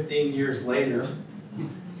 10 or 15 years later.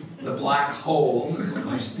 The black hole is what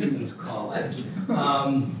my students call it.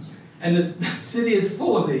 And the city is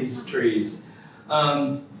full of these trees.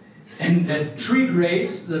 And tree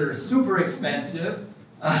grapes that are super expensive,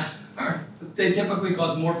 they typically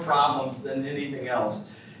cause more problems than anything else.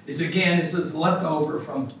 This is left over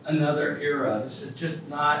from another era. This is just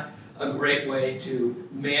not a great way to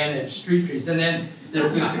manage street trees. And then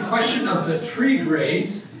there's the question of the tree grape,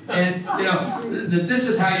 and that this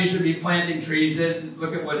is how you should be planting trees. And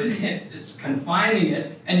look at what it is. It's confining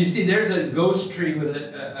it, and you see there's a ghost tree with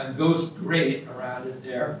a ghost grape around it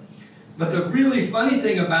there. But the really funny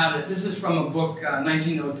thing about it, this is from a book,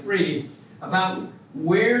 1903, about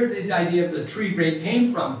where this idea of the tree grade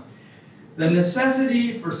came from. The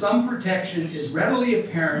necessity for some protection is readily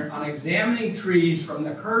apparent on examining trees from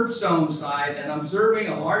the curbstone side and observing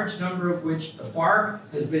a large number of which the bark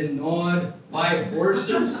has been gnawed by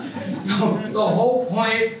horses. The whole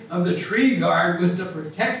point of the tree guard was to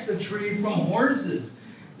protect the tree from horses.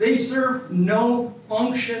 They serve no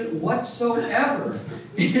function whatsoever,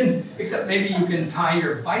 except maybe you can tie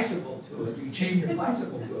your bicycle to it, you chain your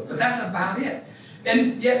bicycle to it, but that's about it.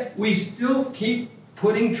 And yet we still keep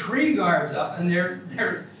putting tree guards up, and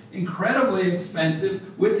they're incredibly expensive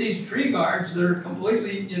with these tree guards that are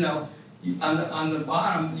completely, you know, on the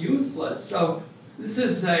bottom, useless. So this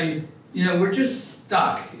is we're just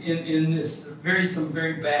stuck in this some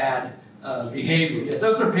very bad behavior. Yes,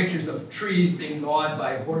 those are pictures of trees being gnawed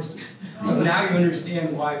by horses. So now you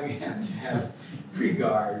understand why we have to have tree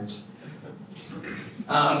guards.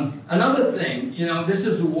 Another thing, this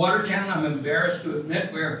is a water town, I'm embarrassed to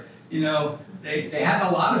admit, where, they had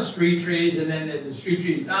a lot of street trees, and then the street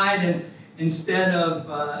trees died, and instead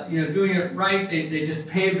of doing it right, they just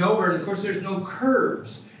paved over it. Of course, there's no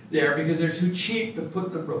curbs there because they're too cheap to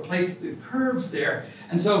replace the curbs there.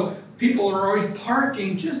 And so people are always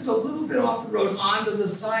parking just a little bit off the road onto the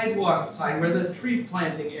sidewalk side where the tree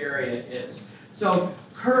planting area is. So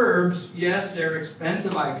curbs, yes, they're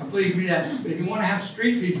expensive, I completely agree with that, but if you want to have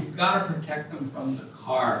street trees, you've got to protect them from the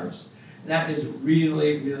cars. That is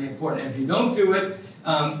really, really important. And if you don't do it,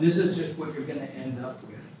 this is just what you're going to end up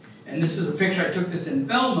with. And this is a picture, I took this in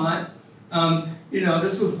Belmont.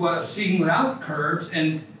 This was a scene without curbs,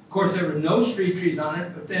 and of course there were no street trees on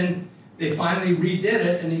it, but then they finally redid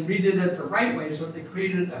it, and they redid it the right way, so they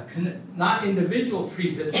created not individual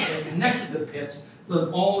tree pits, but they connected the pits so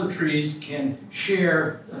that all the trees can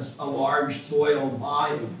share a large soil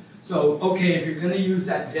volume. So, okay, if you're going to use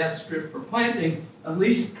that death strip for planting, at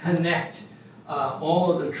least connect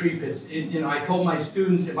all of the tree pits. I told my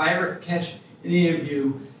students, if I ever catch any of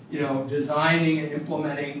you, designing and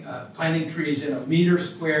implementing planting trees in a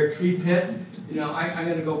meter-square tree pit, I'm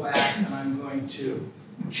going to go back and I'm going to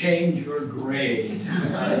change your grade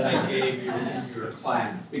that I gave you in your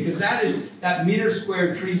class, because that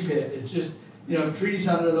meter-square tree pit. It's just trees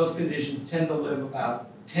under those conditions tend to live about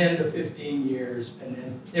 10 to 15 years, and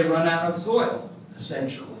then they run out of soil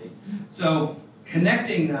essentially. So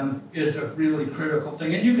connecting them is a really critical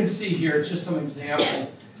thing, and you can see here just some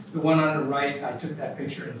examples. The one on the right, I took that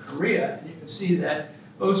picture in Korea, and you can see that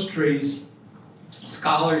those trees,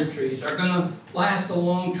 scholars trees, are going to last a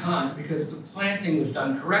long time because the planting was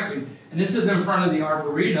done correctly. And this is in front of the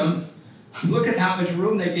Arboretum. Look at how much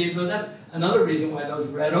room they gave those. That's another reason why those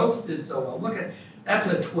red oaks did so well. Look at, that's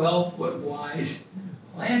a 12-foot wide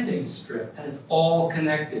planting strip, and it's all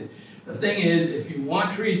connected. The thing is, if you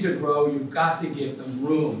want trees to grow, you've got to give them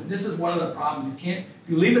room. And this is one of the problems. If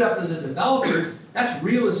you leave it up to the developers, that's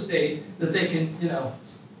real estate that they can,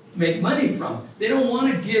 make money from. They don't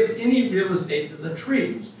want to give any real estate to the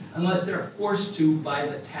trees unless they're forced to by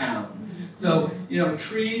the town. So,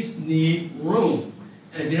 trees need room.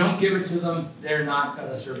 And if you don't give it to them, they're not going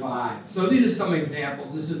to survive. So these are some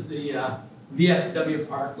examples. This is the VFW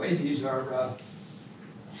Parkway. These are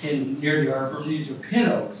near the Arbor. These are pin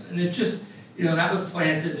oaks. And it just, that was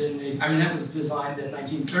planted that was designed in the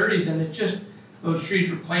 1930s, and those trees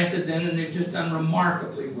were planted then, and they've just done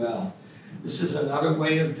remarkably well. This is another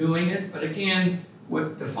way of doing it, but again,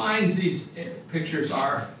 what defines these pictures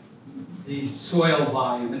are the soil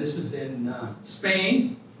volume, and this is in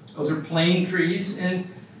Spain. Those are plane trees, and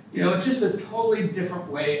it's just a totally different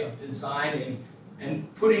way of designing and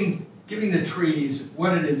giving the trees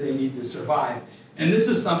what it is they need to survive. And this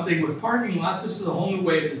is something with parking lots. This is a whole new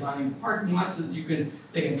way of designing parking lots so that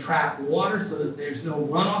they can trap water so that there's no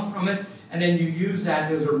runoff from it. And then you use that.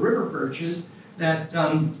 Those are river birches that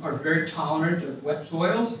are very tolerant of wet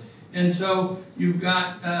soils. And so you've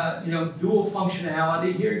got dual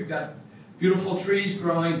functionality here. You've got beautiful trees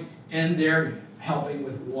growing, and they're helping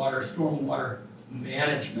with stormwater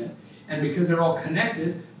management. And because they're all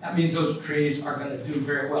connected, that means those trees are going to do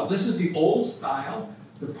very well. This is the old style,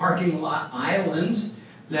 the parking lot islands,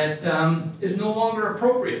 that is no longer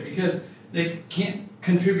appropriate because they can't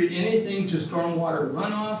contribute anything to stormwater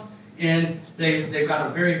runoff, and they've got a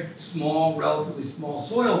very small, relatively small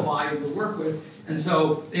soil volume to work with, and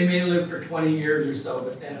so they may live for 20 years or so,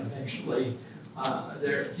 but then eventually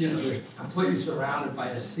they're completely surrounded by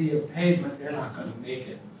a sea of pavement. They're not going to make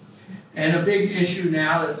it. And a big issue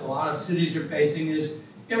now that a lot of cities are facing is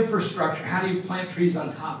infrastructure. How do you plant trees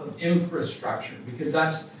on top of infrastructure? Because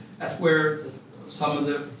that's where the some of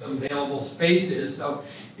the available space is. So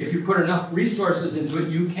if you put enough resources into it,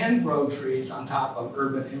 you can grow trees on top of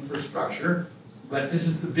urban infrastructure. But this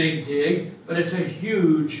is the big dig, but it's a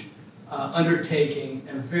huge undertaking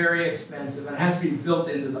and very expensive, and it has to be built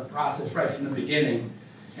into the process right from the beginning.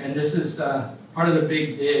 And this is part of the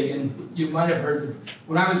big dig. And you might have heard,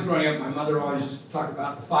 when I was growing up, my mother always used to talk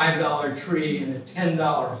about a $5 tree and a $10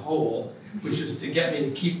 hole, which is to get me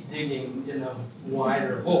to keep digging in a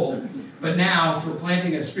wider hole. But now, for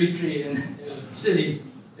planting a street tree in the city,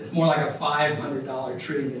 it's more like a $500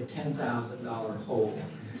 tree and a $10,000 hole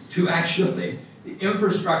to actually, the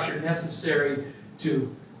infrastructure necessary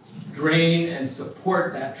to drain and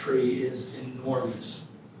support that tree is enormous.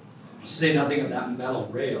 To say nothing of that metal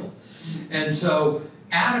rail. And so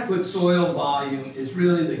adequate soil volume is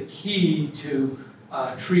really the key to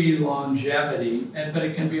tree longevity, but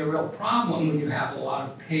it can be a real problem when you have a lot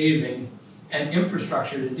of paving and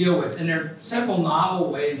infrastructure to deal with. And there are several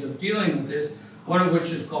novel ways of dealing with this, one of which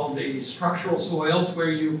is called the structural soils, where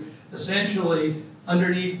you essentially,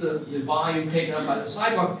 underneath the volume taken up by the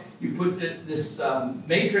sidewalk, you put this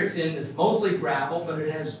matrix in that's mostly gravel, but it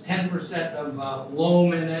has 10% of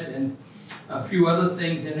loam in it and a few other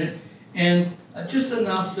things in it, and just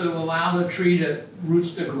enough to allow the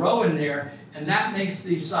roots to grow in there, and that makes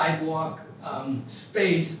the sidewalk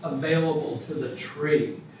space available to the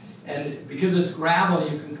tree. And because it's gravel,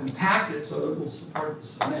 you can compact it so it will support the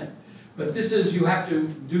cement. But this is, you have to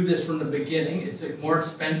do this from the beginning. It's more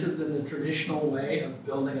expensive than the traditional way of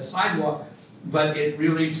building a sidewalk, but it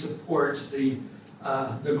really supports the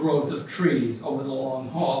growth of trees over the long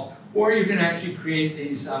haul. Or you can actually create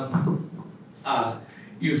these,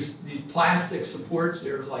 use these plastic supports.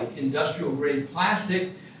 They're like industrial grade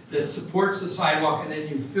plastic that supports the sidewalk, and then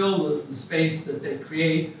you fill the space that they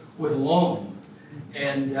create with loam.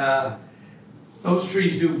 And those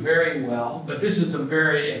trees do very well, but this is a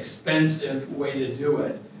very expensive way to do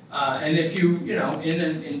it. And if in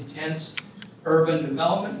an intense urban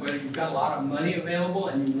development where you've got a lot of money available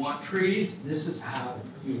and you want trees, this is how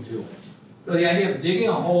you do it. So the idea of digging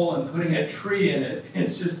a hole and putting a tree in it,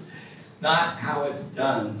 it's just not how it's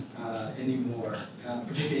done anymore,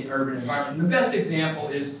 particularly in urban environment. And the best example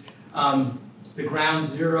is the Ground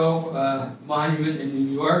Zero monument in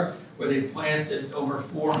New York, where they planted over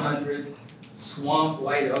 400 swamp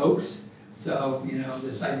white oaks. So,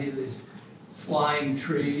 this idea of these flying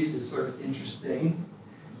trees is sort of interesting.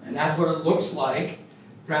 And that's what it looks like,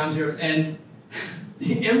 Ground Zero. And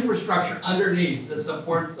the infrastructure underneath that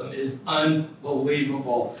supports them is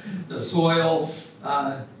unbelievable. The soil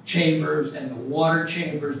chambers and the water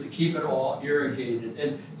chambers to keep it all irrigated.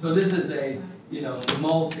 And so this is a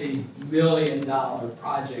multi-million-dollar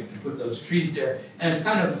project to put those trees there. And it's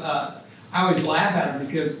kind of, I always laugh at it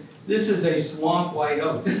because this is a swamp white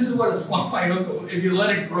oak. This is what a swamp white oak, if you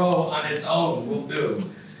let it grow on its own, will do.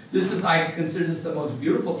 This is, I consider this the most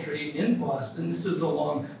beautiful tree in Boston. This is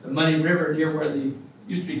along the Money River near where the,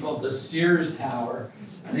 used to be called the Sears Tower.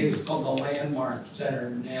 I think it's called the Landmark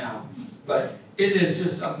Center now. But it is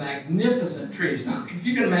just a magnificent tree. So if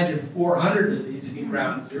you can imagine 400 of these in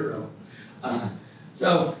Ground Zero.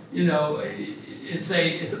 It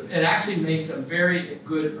actually makes a very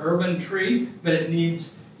good urban tree, but it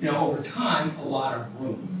needs, over time, a lot of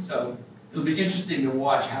room. So it'll be interesting to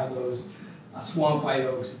watch how those swamp white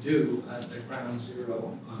oaks do at the Ground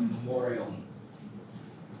Zero Memorial.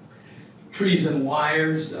 Trees and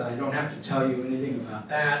wires, I don't have to tell you anything about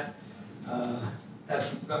that.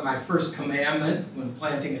 That's my first commandment when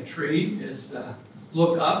planting a tree is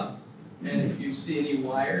look up, and if you see any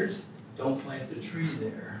wires, don't plant the tree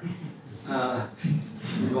there.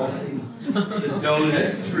 We've all seen the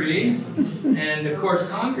donut tree. And of course,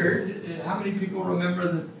 Concord, how many people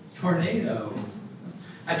remember the tornado?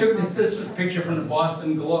 I took this picture from the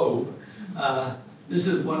Boston Globe. This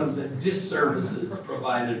is one of the disservices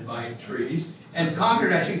provided by trees. And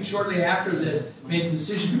Concord, I think, shortly after this, made the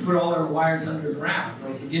decision to put all their wires underground,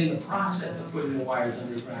 or begin the process of putting the wires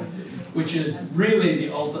underground, which is really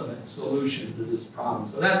the ultimate solution to this problem.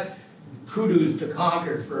 So that, kudos to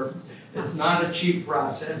Concord for, it's not a cheap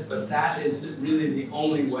process, but that is really the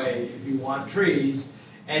only way if you want trees,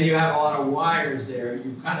 and you have a lot of wires there,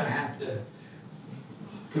 you kind of have to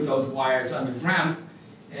put those wires underground.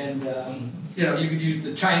 And you could use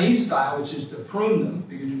the Chinese style, which is to prune them,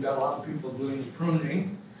 because you've got a lot of people doing the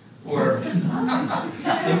pruning. Or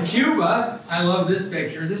in Cuba, I love this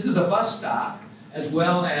picture. This is a bus stop, as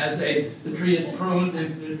well as the tree is pruned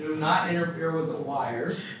to do not interfere with the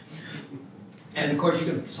wires. And of course, you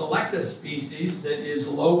can select a species that is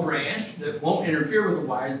low branch, that won't interfere with the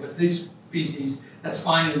wires, but this species That's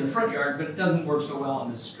fine in the front yard, but it doesn't work so well on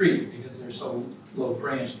the street because they're so low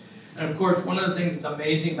branched. And of course, one of the things that's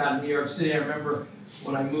amazing about New York City, I remember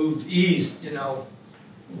when I moved east, you know,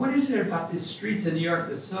 what is it about these streets in New York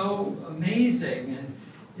that's so amazing? And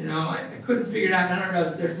you know, I couldn't figure it out. And I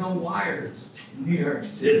realized there's no wires in New York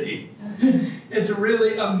City. It's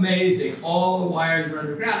really amazing. All the wires are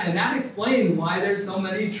underground. And that explains why there's so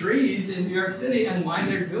many trees in New York City and why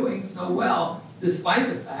they're doing so well, despite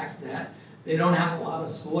the fact that they don't have a lot of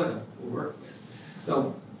soil to work with.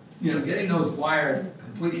 So, you know, getting those wires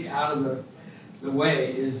completely out of the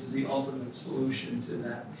way is the ultimate solution to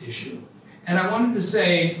that issue. And I wanted to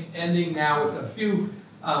say, ending now with a few,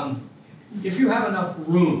 if you have enough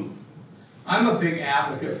room, I'm a big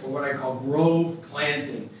advocate for what I call grove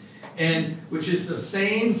planting, and which is the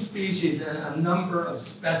same species and a number of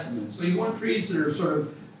specimens. So you want trees that are sort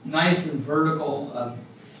of nice and vertical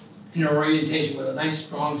in orientation with a nice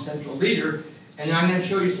strong central leader. And I'm going to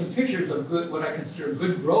show you some pictures of good, what I consider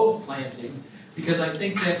good grove planting, because I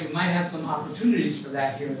think that we might have some opportunities for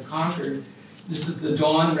that here in Concord. This is the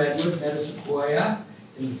dawn redwood, metasequoia,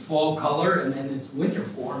 in its fall color, and then its winter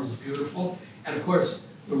form is beautiful. And of course,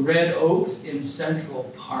 the red oaks in Central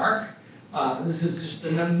Park. This is just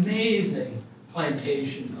an amazing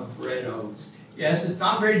plantation of red oaks. Yes, it's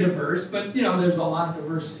not very diverse, but you know, there's a lot of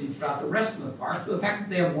diversity throughout the rest of the park. So the fact that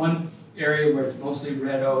they have one area where it's mostly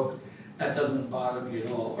red oak, that doesn't bother me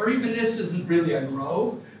at all. Or even this isn't really a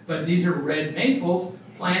grove, but these are red maples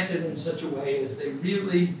planted in such a way as they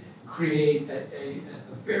really create a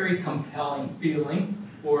very compelling feeling.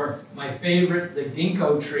 Or my favorite, the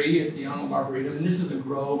ginkgo tree at the Young Arboretum, and this is a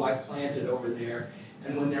grove I planted over there.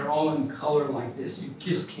 And when they're all in color like this, you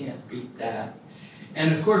just can't beat that.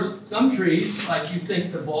 And of course, some trees, like you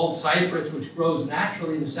think the bald cypress, which grows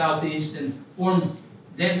naturally in the southeast and forms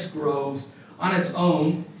dense groves on its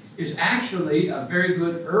own, is actually a very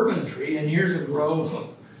good urban tree. And here's a grove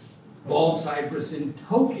of bald cypress in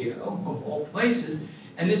Tokyo, of all places.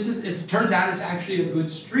 And this is, it turns out it's actually a good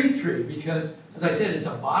street tree because, as I said, it's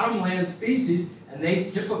a bottomland species and they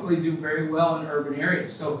typically do very well in urban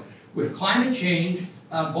areas. So with climate change,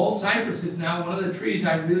 bald cypress is now one of the trees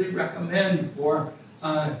I really recommend for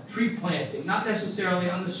tree planting. Not necessarily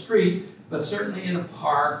on the street, but certainly in a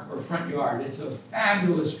park or front yard. It's a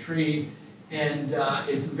fabulous tree and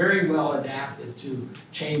it's very well adapted to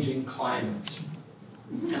changing climates.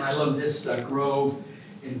 And I love this grove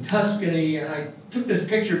in Tuscany, and I took this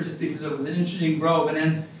picture just because it was an interesting grove, and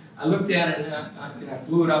then I looked at it and I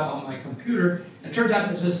blew it up on my computer, and it turns out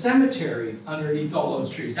there's a cemetery underneath all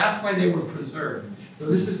those trees. That's why they were preserved. So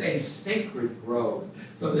this is a sacred grove.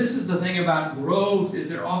 So this is the thing about groves, is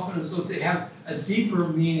they're often associated, they have a deeper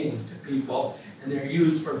meaning to people, and they're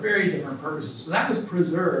used for very different purposes. So that was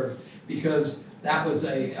preserved because that was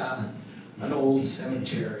an old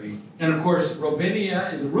cemetery. And of course,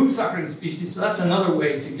 Robinia is a root-suckering species, so that's another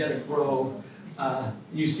way to get a grove.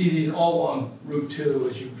 You see these all along Route 2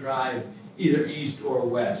 as you drive either east or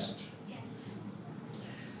west.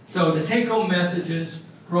 So the take-home message is,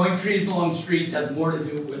 growing trees along streets has more to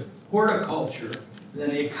do with horticulture than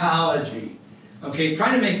ecology. Okay,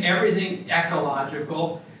 trying to make everything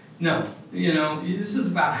ecological, no. You know, this is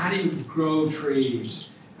about how do you grow trees?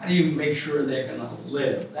 How do you make sure they're going to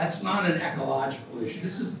live? That's not an ecological issue.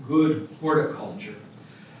 This is good horticulture.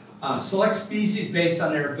 Select species based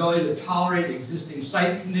on their ability to tolerate existing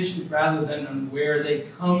site conditions rather than on where they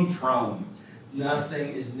come from.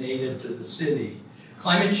 Nothing is native to the city.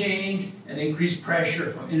 Climate change and increased pressure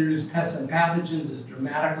from introduced pests and pathogens has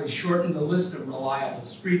dramatically shortened the list of reliable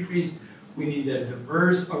street trees. We need a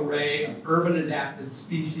diverse array of urban adapted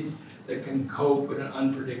species that can cope with an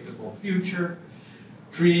unpredictable future.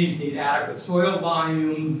 Trees need adequate soil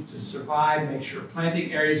volume to survive. Make sure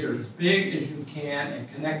planting areas are as big as you can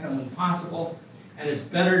and connect them when possible. And it's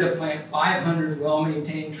better to plant 500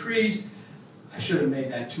 well-maintained trees. I should have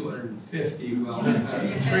made that 250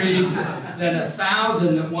 well-maintained trees than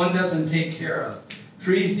 1,000 that one doesn't take care of.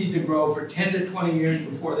 Trees need to grow for 10 to 20 years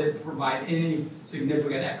before they provide any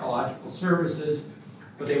significant ecological services,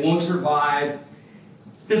 but they won't survive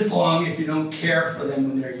this long if you don't care for them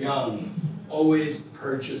when they're young. Always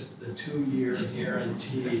purchase the 2-year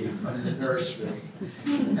guarantee from the nursery.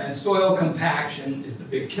 And soil compaction is the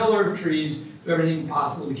big killer of trees. Do everything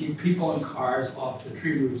possible to keep people and cars off the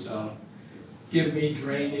tree root zone. Give me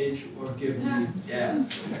drainage or give me death.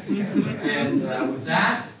 And with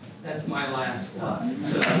that, that's my last slide.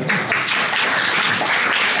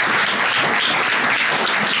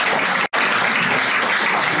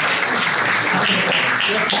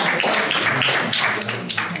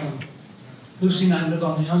 Lucy and I live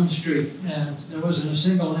on Elm Street, and there wasn't a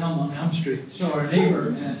single elm on Elm Street. So our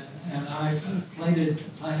neighbor and I planted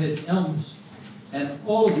elms. And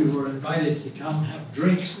all of you were invited to come have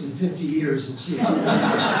drinks in 50 years and see how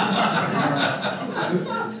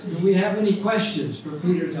do we have any questions for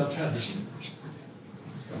Peter Del Tredici?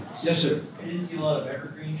 Yes, sir. I didn't see a lot of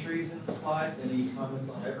evergreen trees in the slides. Any comments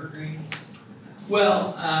on evergreens?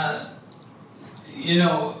 Well, you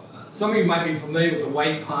know, some of you might be familiar with the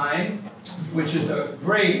white pine, which is a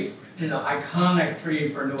great, you know, iconic tree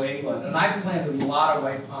for New England. And I planted a lot of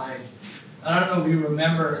white pines. I don't know if you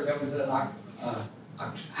remember, there was a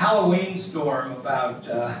Halloween storm about,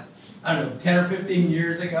 I don't know, 10 or 15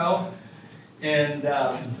 years ago. And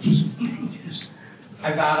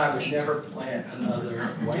I vowed I would never plant another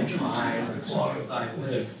white pine as long as I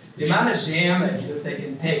live. The amount of damage that they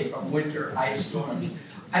can take from winter ice storms,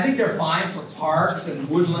 I think they're fine for parks and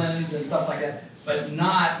woodlands and stuff like that, but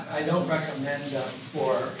not, I don't recommend them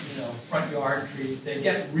for, you know, front yard trees. They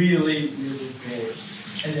get really, really big,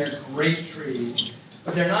 and they're great trees,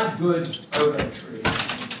 but they're not good urban trees.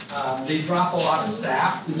 They drop a lot of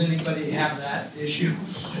sap. Does anybody have that issue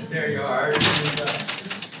in their yard? And,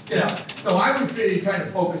 you know, so I would really try to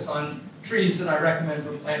focus on trees that I recommend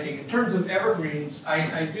for planting. In terms of evergreens,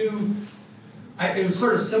 it was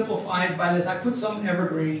sort of simplified by this. I put some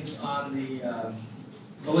evergreens on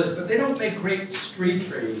the list, but they don't make great street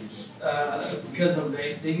trees because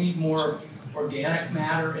they need more organic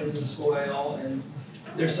matter in the soil. And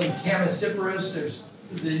there's some Chamaecyparis, there's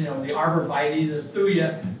the arborvitae, the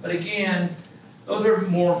thuya, but again, those are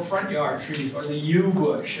more front yard trees, or the yew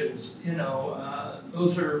bushes, you know,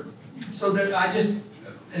 those are, so that I just,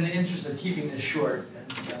 in the interest of keeping this short,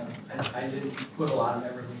 and I didn't put a lot of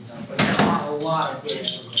evergreens on, but there are a lot of good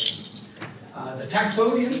evergreens. The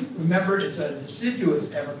Taxodium, remember, it's a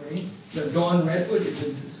deciduous evergreen. The dawn redwood is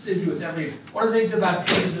a deciduous evergreen. One of the things about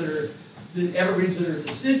trees that are, the evergreens that are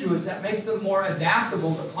deciduous, that makes them more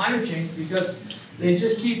adaptable to climate change because they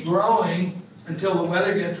just keep growing until the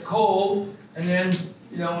weather gets cold, and then,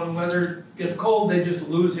 you know, when the weather gets cold, they just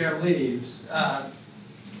lose their leaves.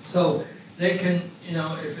 So they can, you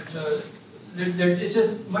know, if it's it's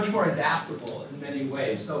just much more adaptable in many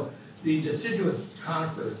ways. So the deciduous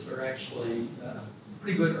conifers are actually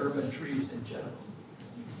pretty good urban trees in general.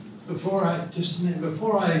 Before I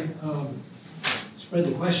spread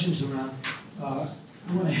the questions around, I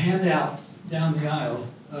want to hand out down the aisle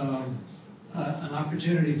an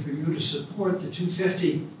opportunity for you to support the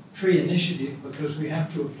 250 tree initiative, because we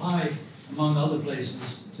have to apply, among other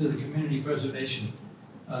places, to the community preservation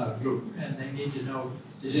group, and they need to know,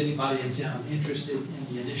 is anybody in town interested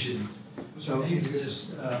in the initiative? So after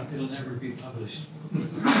this, it'll never be published.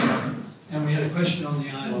 And we had a question on the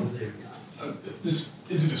aisle over there. This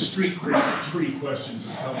isn't a tree questions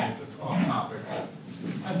and tell me if it's off topic.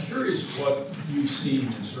 I'm curious what you've seen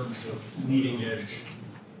in terms of leading edge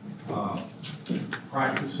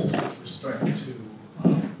practices with respect to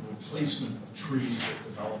replacement of trees that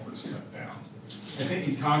developers cut down. I think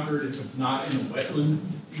in Concord, if it's not in a wetland,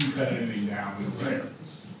 you can cut anything down in there.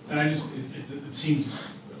 And I just, it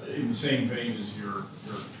seems in the same vein as your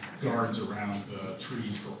guards around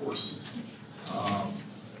trees for horses.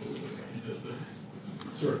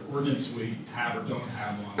 The sort of ordinance we have or don't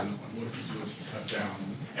have on what you do if you cut down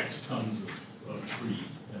X tons of tree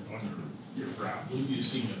under your ground. What have you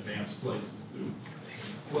seen advanced places do?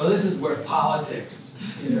 Well, this is where politics,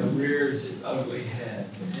 you know, rears its ugly head.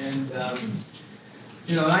 And,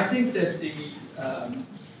 you know, I think that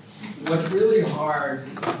what's really hard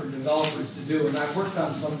for developers to do, and I've worked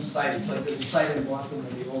on some sites, like there's a site in Boston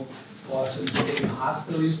where the old Boston State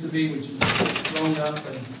Hospital used to be, which is grown up,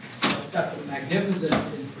 and it's got some magnificent,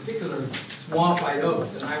 in particular, swamp white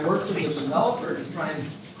oaks. And I worked with the developer to try and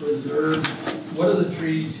preserve what are the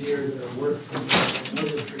trees here that are worth preserving,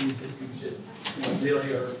 what are the trees that you should, you know,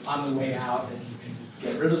 really are on the way out and you can just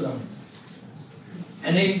get rid of them.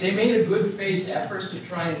 And they made a good faith effort to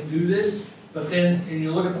try and do this, but then when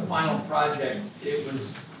you look at the final project, it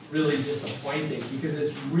was really disappointing because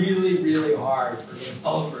it's really, really hard for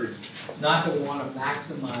developers not to want to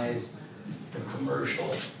maximize the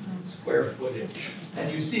commercial square footage.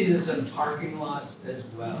 And you see this in parking lots as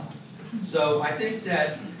well. So I think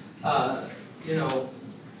that, you know,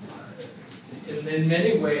 in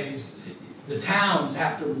many ways, the towns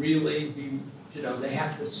have to really be, you know, they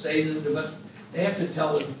have to say to the, they have to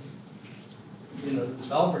tell the, you know, the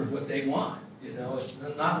developers what they want. You know, it's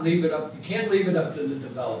not leave it up. You can't leave it up to the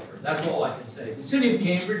developer. That's all I can say. The city of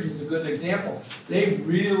Cambridge is a good example. They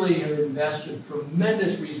really have invested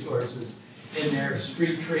tremendous resources in their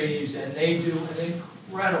street trees, and they do an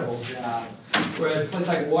incredible job. Whereas a place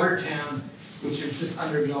like Watertown, which is just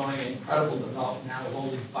undergoing incredible development now with all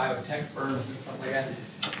these biotech firms and stuff like that.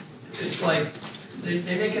 It's like, they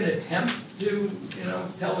make an attempt to,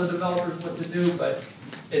 tell the developers what to do, but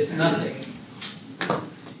it's nothing.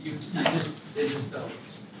 They just don't.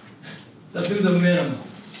 They'll do the minimum,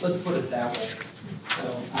 let's put it that way.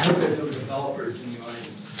 So I hope there's no developers in the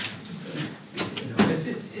audience.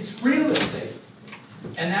 It's real estate.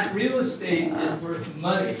 And that real estate is worth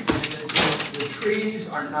money. And the trees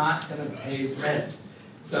are not going to pay rent.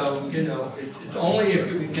 So, it's only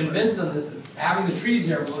if you can convince them that having the trees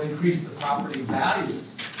there will increase the property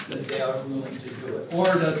values that they are willing to do it.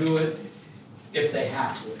 Or they'll do it if they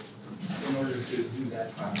have to, in order to do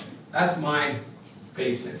that project. That's my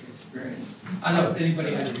basic experience. I don't know if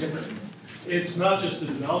anybody has a different. It's not just the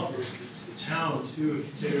developers, it's the town too.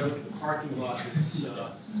 If you take a look at the parking lot that's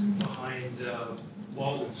behind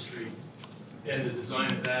Walden Street and the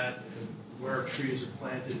design of that and where trees are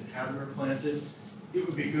planted and how they're planted, it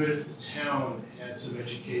would be good if the town had some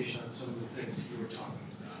education on some of the things that you were talking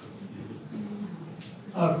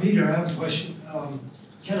about. Peter, I have a question.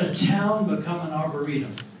 Can a town become an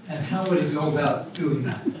arboretum? And how would it go about doing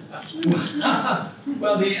that?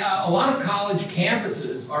 Well, a lot of college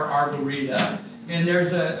campuses are arboreta, and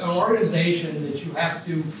there's an organization that you have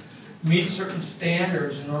to meet certain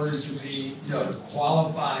standards in order to be, to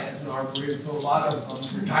qualify as an arboretum. So a lot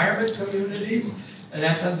of retirement communities, and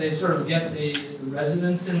that's how they sort of get the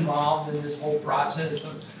residents involved in this whole process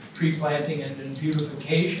of tree planting and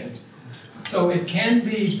beautification. So it can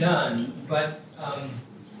be done, but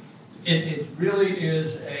it really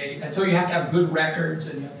is and so you have to have good records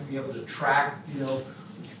and you have to be able to track,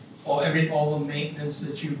 all the maintenance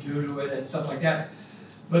that you do to it and stuff like that.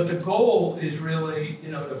 But the goal is really,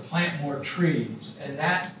 to plant more trees, and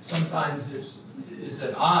that sometimes is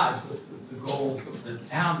at odds with the goals that the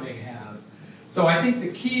town may have. So I think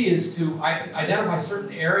the key is to identify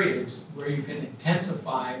certain areas where you can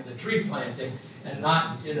intensify the tree planting and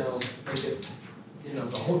not, make it,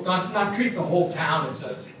 the whole, not treat the whole town as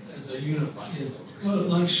a unified. Well,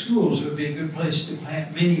 like schools would be a good place to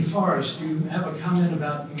plant mini forests. Do you have a comment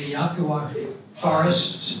about Miyakawaki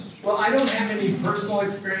forests? Well, I don't have any personal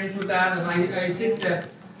experience with that, and I think that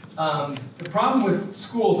the problem with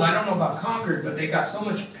schools, I don't know about Concord, but they got so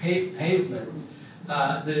much pavement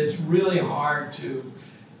that it's really hard to,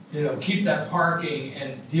 keep that parking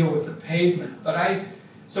and deal with the pavement. But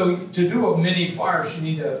so to do a mini forest, you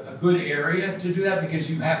need a good area to do that because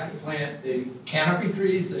you have to plant the canopy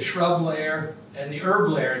trees, the shrub layer, and the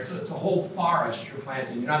herb layer. It's a whole forest you're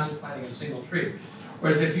planting. You're not just planting a single tree.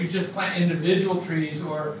 Whereas if you just plant individual trees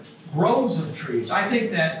or groves of trees, I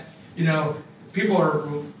think that, people are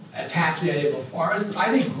attached to the idea of a forest, but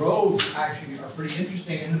I think groves actually are pretty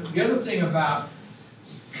interesting. And the other thing about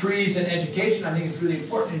trees and education I think is really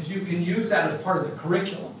important is you can use that as part of the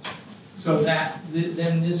curriculum. So that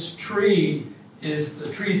then this tree the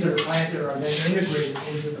trees that are planted are then integrated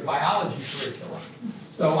into the biology curriculum.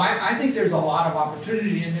 So I think there's a lot of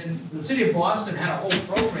opportunity, and then the city of Boston had a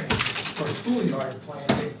whole program for schoolyard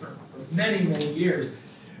planting for many, many years.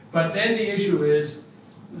 But then the issue is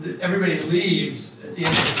that everybody leaves at the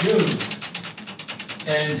end of June,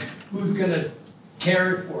 and who's going to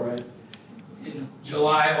care for it in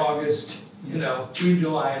July, August, June,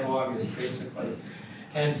 July, and August, basically.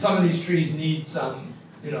 And some of these trees need some,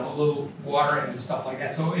 a little watering and stuff like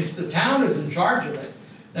that. So if the town is in charge of it,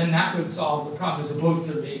 then that would solve the problem, as opposed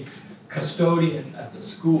to the custodian at the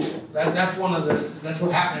school. That's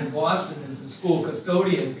what happened in Boston, is the school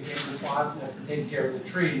custodian became responsible for taking care of the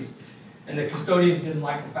trees. And the custodian didn't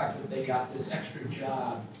like the fact that they got this extra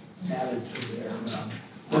job added to their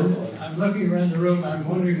I'm looking around the room, I'm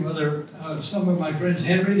wondering whether some of my friends,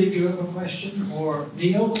 Henry, did you have a question? Or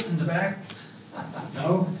Neil in the back?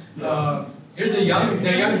 No? Here's the young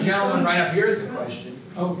gentleman right up here has a question.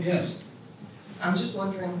 Oh, yes. I'm just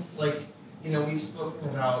wondering, we've spoken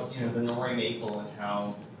about, the Norway maple and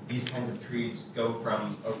how these kinds of trees go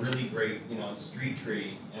from a really great, street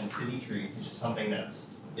tree and city tree to just something that's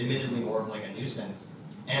admittedly more of like a nuisance.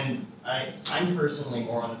 And I'm personally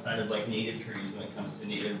more on the side of native trees when it comes to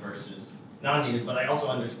native versus non-native, but I also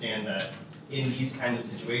understand that in these kinds of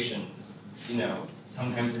situations,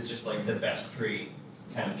 sometimes it's just the best tree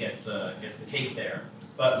kind of gets the take there.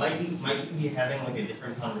 But might we be having a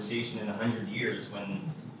different conversation in 100 years when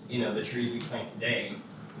the trees we plant today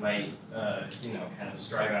might kind of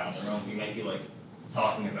strive out on their own. We might be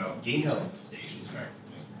talking about ginkgo infestations, right?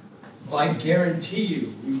 Well, I guarantee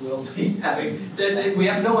you we will be having. We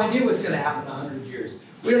have no idea what's going to happen in 100 years.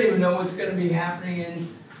 We don't even know what's going to be happening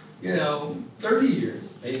in 30 years,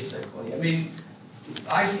 basically. I mean,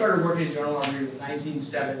 I started working at General Library in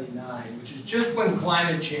 1979, which is just when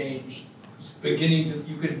climate change was beginning to,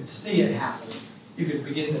 you could see it happening. You could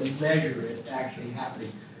begin to measure it actually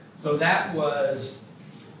happening. So that was,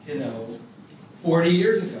 40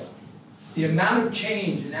 years ago. The amount of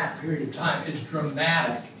change in that period of time is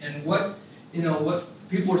dramatic. And what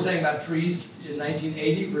people were saying about trees in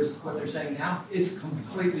 1980 versus what they're saying now, it's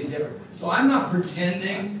completely different. So I'm not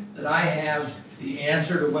pretending that I have the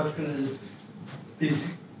answer to what's going to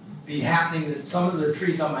be happening, that some of the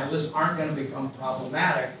trees on my list aren't going to become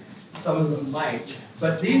problematic. Some of them might.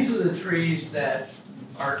 But these are the trees that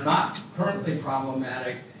are not currently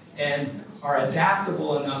problematic and are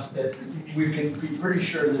adaptable enough that we can be pretty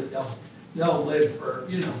sure that they'll live for,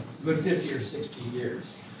 a good 50 or 60 years.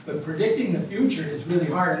 But predicting the future is really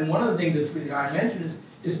hard. And one of the things that's really hard to mention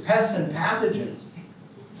is pests and pathogens.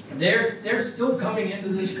 They're still coming into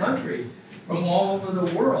this country from all over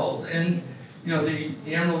the world. And the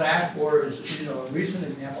emerald ash borer is a recent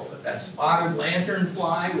example, but that spotted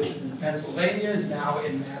lanternfly, which is in Pennsylvania, is now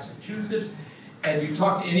in Massachusetts. And you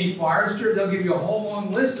talk to any forester, they'll give you a whole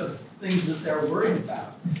long list of things that they're worried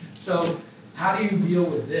about. So how do you deal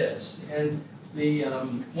with this? And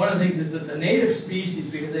one of the things is that the native species,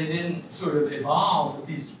 because they didn't sort of evolve with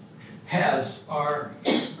these pests, are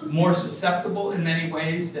more susceptible in many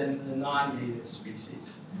ways than the non-native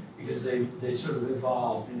species, because they sort of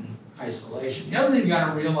evolved in isolation. The other thing you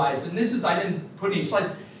got to realize, and this is, I didn't put any slides,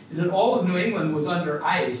 is that all of New England was under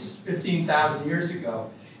ice 15,000 years ago.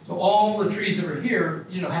 So all the trees that are here,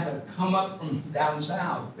 had to come up from down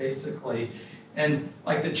south, basically. And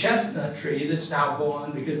like the chestnut tree that's now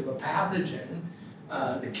gone because of a pathogen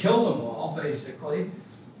that killed them all, basically,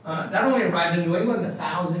 that only arrived in New England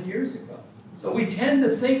 1,000 years ago. So we tend to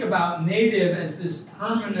think about native as this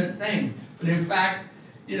permanent thing. But in fact,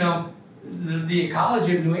 the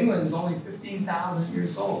ecology of New England is only 15,000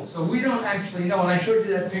 years old. So we don't actually know. And I showed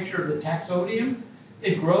you that picture of the taxodium.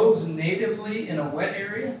 It grows natively in a wet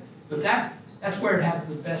area, but that's where it has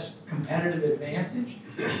the best competitive advantage.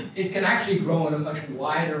 It can actually grow in a much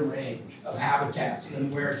wider range of habitats than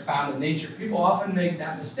where it's found in nature. People often make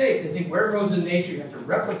that mistake. They think where it grows in nature, you have to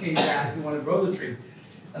replicate that if you want to grow the tree.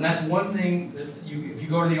 And that's one thing that if you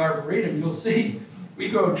go to the Arboretum, you'll see we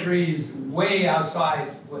grow trees way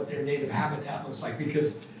outside what their native habitat looks like,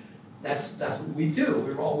 because that's what we do.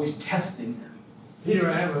 We're always testing them.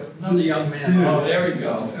 Peter, I have another young man. Oh, there we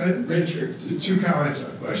go. Richard. Two comments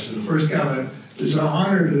on the question. The first comment is an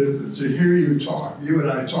honor to hear you talk. You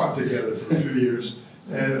and I talked together for a few years,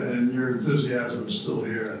 and your enthusiasm is still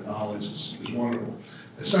here, and knowledge is wonderful.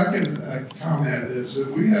 The second comment is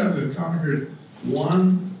that we have in Concord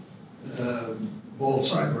one bald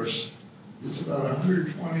cypress. It's about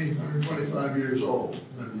 120, 125 years old.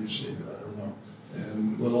 Maybe you've seen it, I don't know.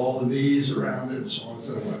 And with all the knees around it and so on and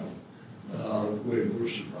so on. We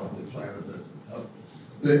should probably plant a bit up.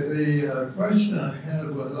 The question I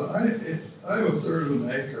had was, I have 1/3 of an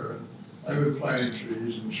acre, and I've been planting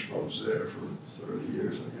trees and shrubs there for 30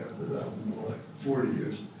 years. I got that more like 40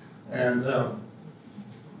 years. And I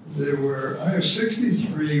have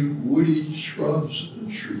 63 woody shrubs and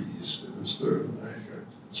trees in this 1/3 of an acre.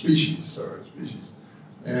 Species.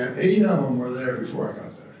 And 8 of them were there before I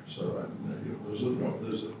got there. So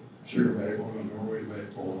there's a sugar maple and a Norway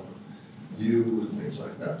maple and yew and things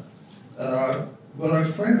like that. But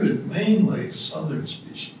I've planted mainly southern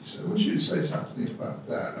species. I wish you'd say something about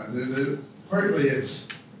that. Partly it's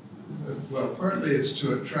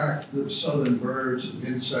to attract the southern birds and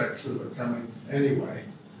insects that are coming anyway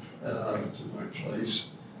to my place.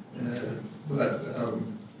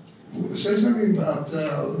 Say something about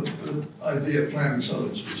the idea of planting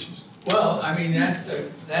southern species. Well, I mean, that's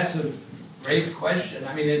a great question.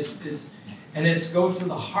 I mean, it goes to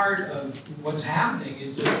the heart of what's happening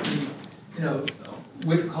is that,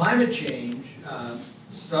 with climate change,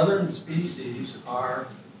 southern species are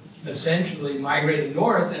essentially migrating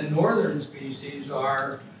north, and northern species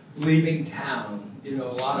are leaving town. A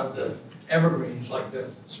lot of the evergreens, like the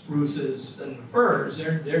spruces and the firs,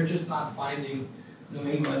 they're just not finding New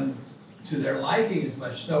England to their liking as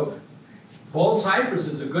much. So bald cypress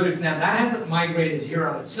is a good example. Now that hasn't migrated here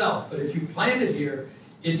on itself, but if you plant it here,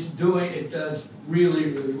 it does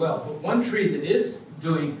really, really well. But one tree that is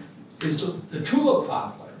doing is the tulip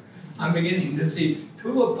poplar. I'm beginning to see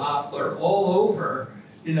tulip poplar all over,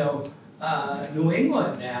 New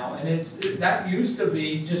England now, and that used to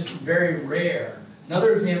be just very rare.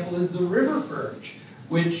 Another example is the river birch,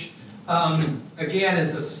 which again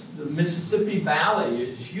is the Mississippi Valley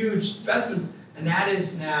is huge specimens, and that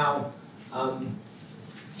is now,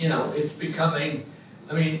 it's becoming.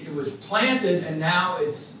 I mean, it was planted and now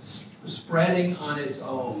it's spreading on its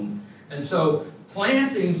own. And so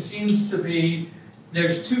planting seems to be,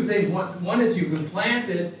 there's two things. One is you can plant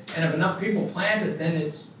it, and if enough people plant it, then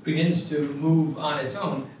it begins to move on its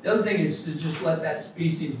own. The other thing is to just let that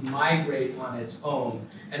species migrate on its own.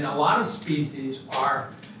 And a lot of species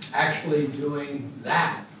are actually doing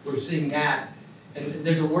that. We're seeing that. And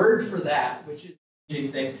there's a word for that, which is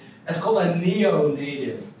thing. That's called a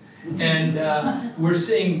neo-native. And we're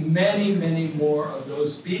seeing many, many more of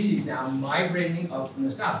those species now migrating up from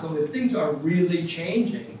the south. So things are really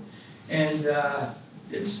changing. And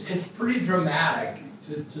it's pretty dramatic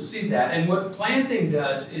to see that. And what planting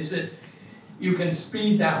does is that you can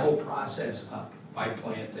speed that whole process up by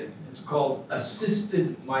planting. It's called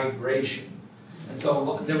assisted migration. And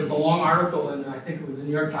so there was a long article, and I think it was the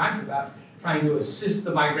New York Times, about trying to assist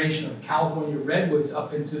the migration of California redwoods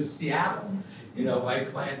up into Seattle, by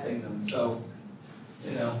planting them. So,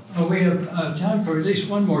 We have time for at least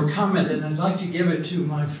one more comment, and I'd like to give it to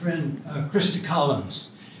my friend Krista Collins,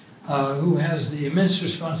 who has the immense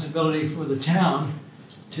responsibility for the town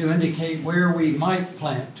to indicate where we might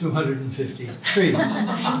plant 250 trees.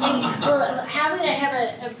 Well, happily I have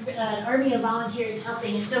an army of volunteers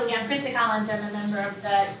helping. And so I'm Krista Collins. I'm a member of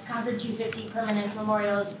the Concord 250 Permanent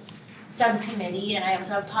Memorials Subcommittee. And I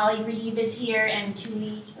also have Polly Reeve is here and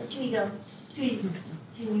Tui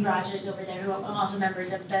Rogers over there, who are also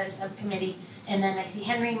members of the subcommittee. And then I see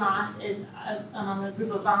Henry Moss is among a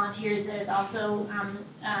group of volunteers that is also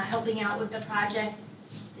helping out with the project.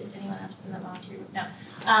 Did anyone else from the volunteer group? No.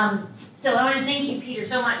 So I want to thank you, Peter,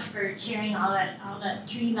 so much for sharing all that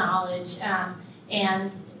tree knowledge,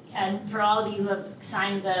 and for all of you who have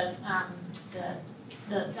signed the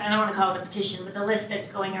I don't want to call it a petition, but the list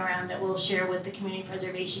that's going around that we'll share with the Community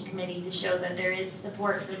Preservation Committee to show that there is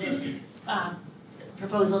support for this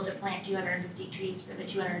proposal to plant 250 trees for the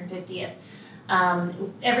 250th.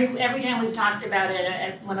 Every time we've talked about it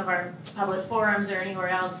at one of our public forums or anywhere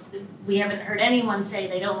else, we haven't heard anyone say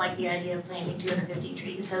they don't like the idea of planting 250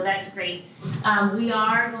 trees, so that's great. We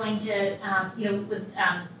are going to, with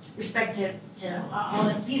respect to all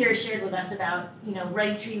that Peter shared with us about,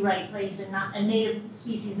 right tree, right place, and not a native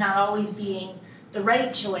species not always being the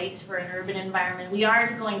right choice for an urban environment. We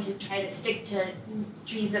are going to try to stick to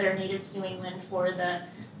trees that are native to New England for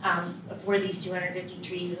these 250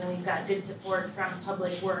 trees, and we've got good support from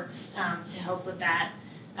Public Works to help with that.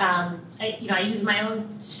 I use my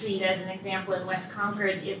own street as an example in West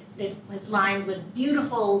Concord. It was lined with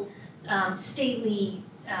beautiful, stately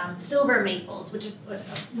silver maples, which are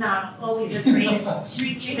not always the greatest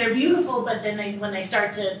street tree. They're beautiful, but then when they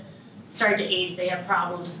start to age, they have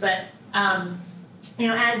problems. But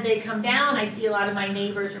as they come down, I see a lot of my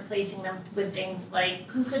neighbors replacing them with things like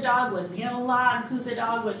Coosa dogwoods. We have a lot of Coosa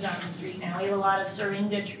dogwoods on the street now. We have a lot of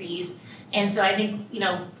syringa trees. And so I think,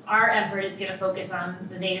 our effort is going to focus on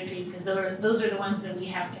the native trees because those are the ones that we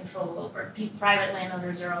have control over. Private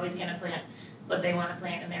landowners are always going to plant what they want to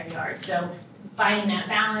plant in their yard. So finding that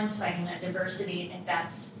balance, finding that diversity, I think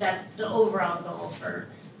that's the overall goal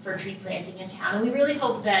for tree planting in town. And we really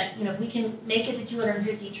hope that, if we can make it to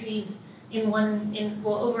 250 trees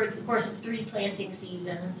over the course of 3 planting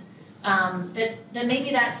seasons, that maybe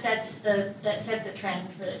that sets a trend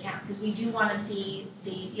for the town, because we do want to see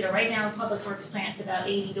right now Public Works plants about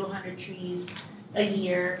 80 to 100 trees a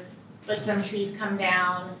year, but some trees come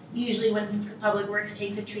down. Usually when Public Works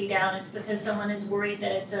takes a tree down, it's because someone is worried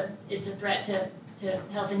that it's a threat to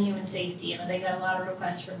health and human safety, and they got a lot of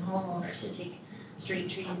requests from homeowners to take street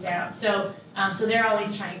trees down. So they're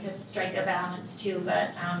always trying to strike a balance too,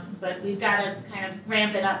 but we've got to kind of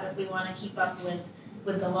ramp it up if we want to keep up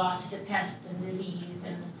with the loss to pests and disease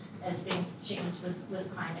and as things change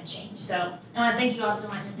with climate change. So I want to thank you all so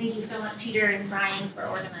much, and thank you so much, Peter and Brian, for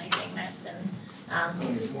organizing this. And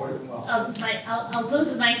you're more than welcome. I'll close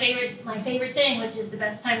with my favorite saying, which is the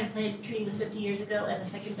best time to plant a tree was 50 years ago, and the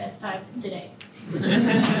second best time is today.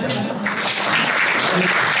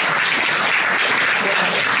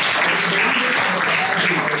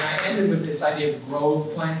 I ended with this idea of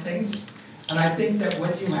grove plantings, and I think that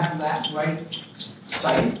when you have that right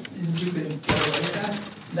site, you can get away with that.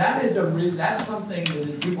 That's something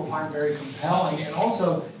that people find very compelling, and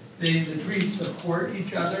also the trees support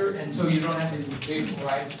each other, and so you don't have these big,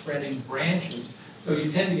 wide-spreading branches. So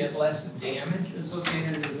you tend to get less damage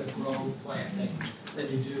associated with a grove planting than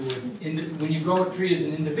you do when you grow a tree as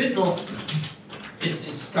an individual.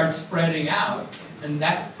 It starts spreading out, and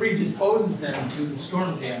that predisposes them to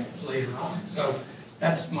storm damage later on. So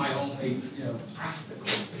that's my only, practical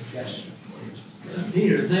suggestion for you.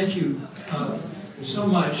 Peter, thank you. so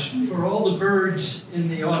much. For all the birds in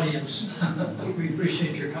the audience, we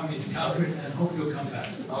appreciate your coming to Concord and hope you'll come back.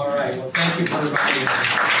 All right, well, thank you for inviting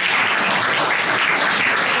us.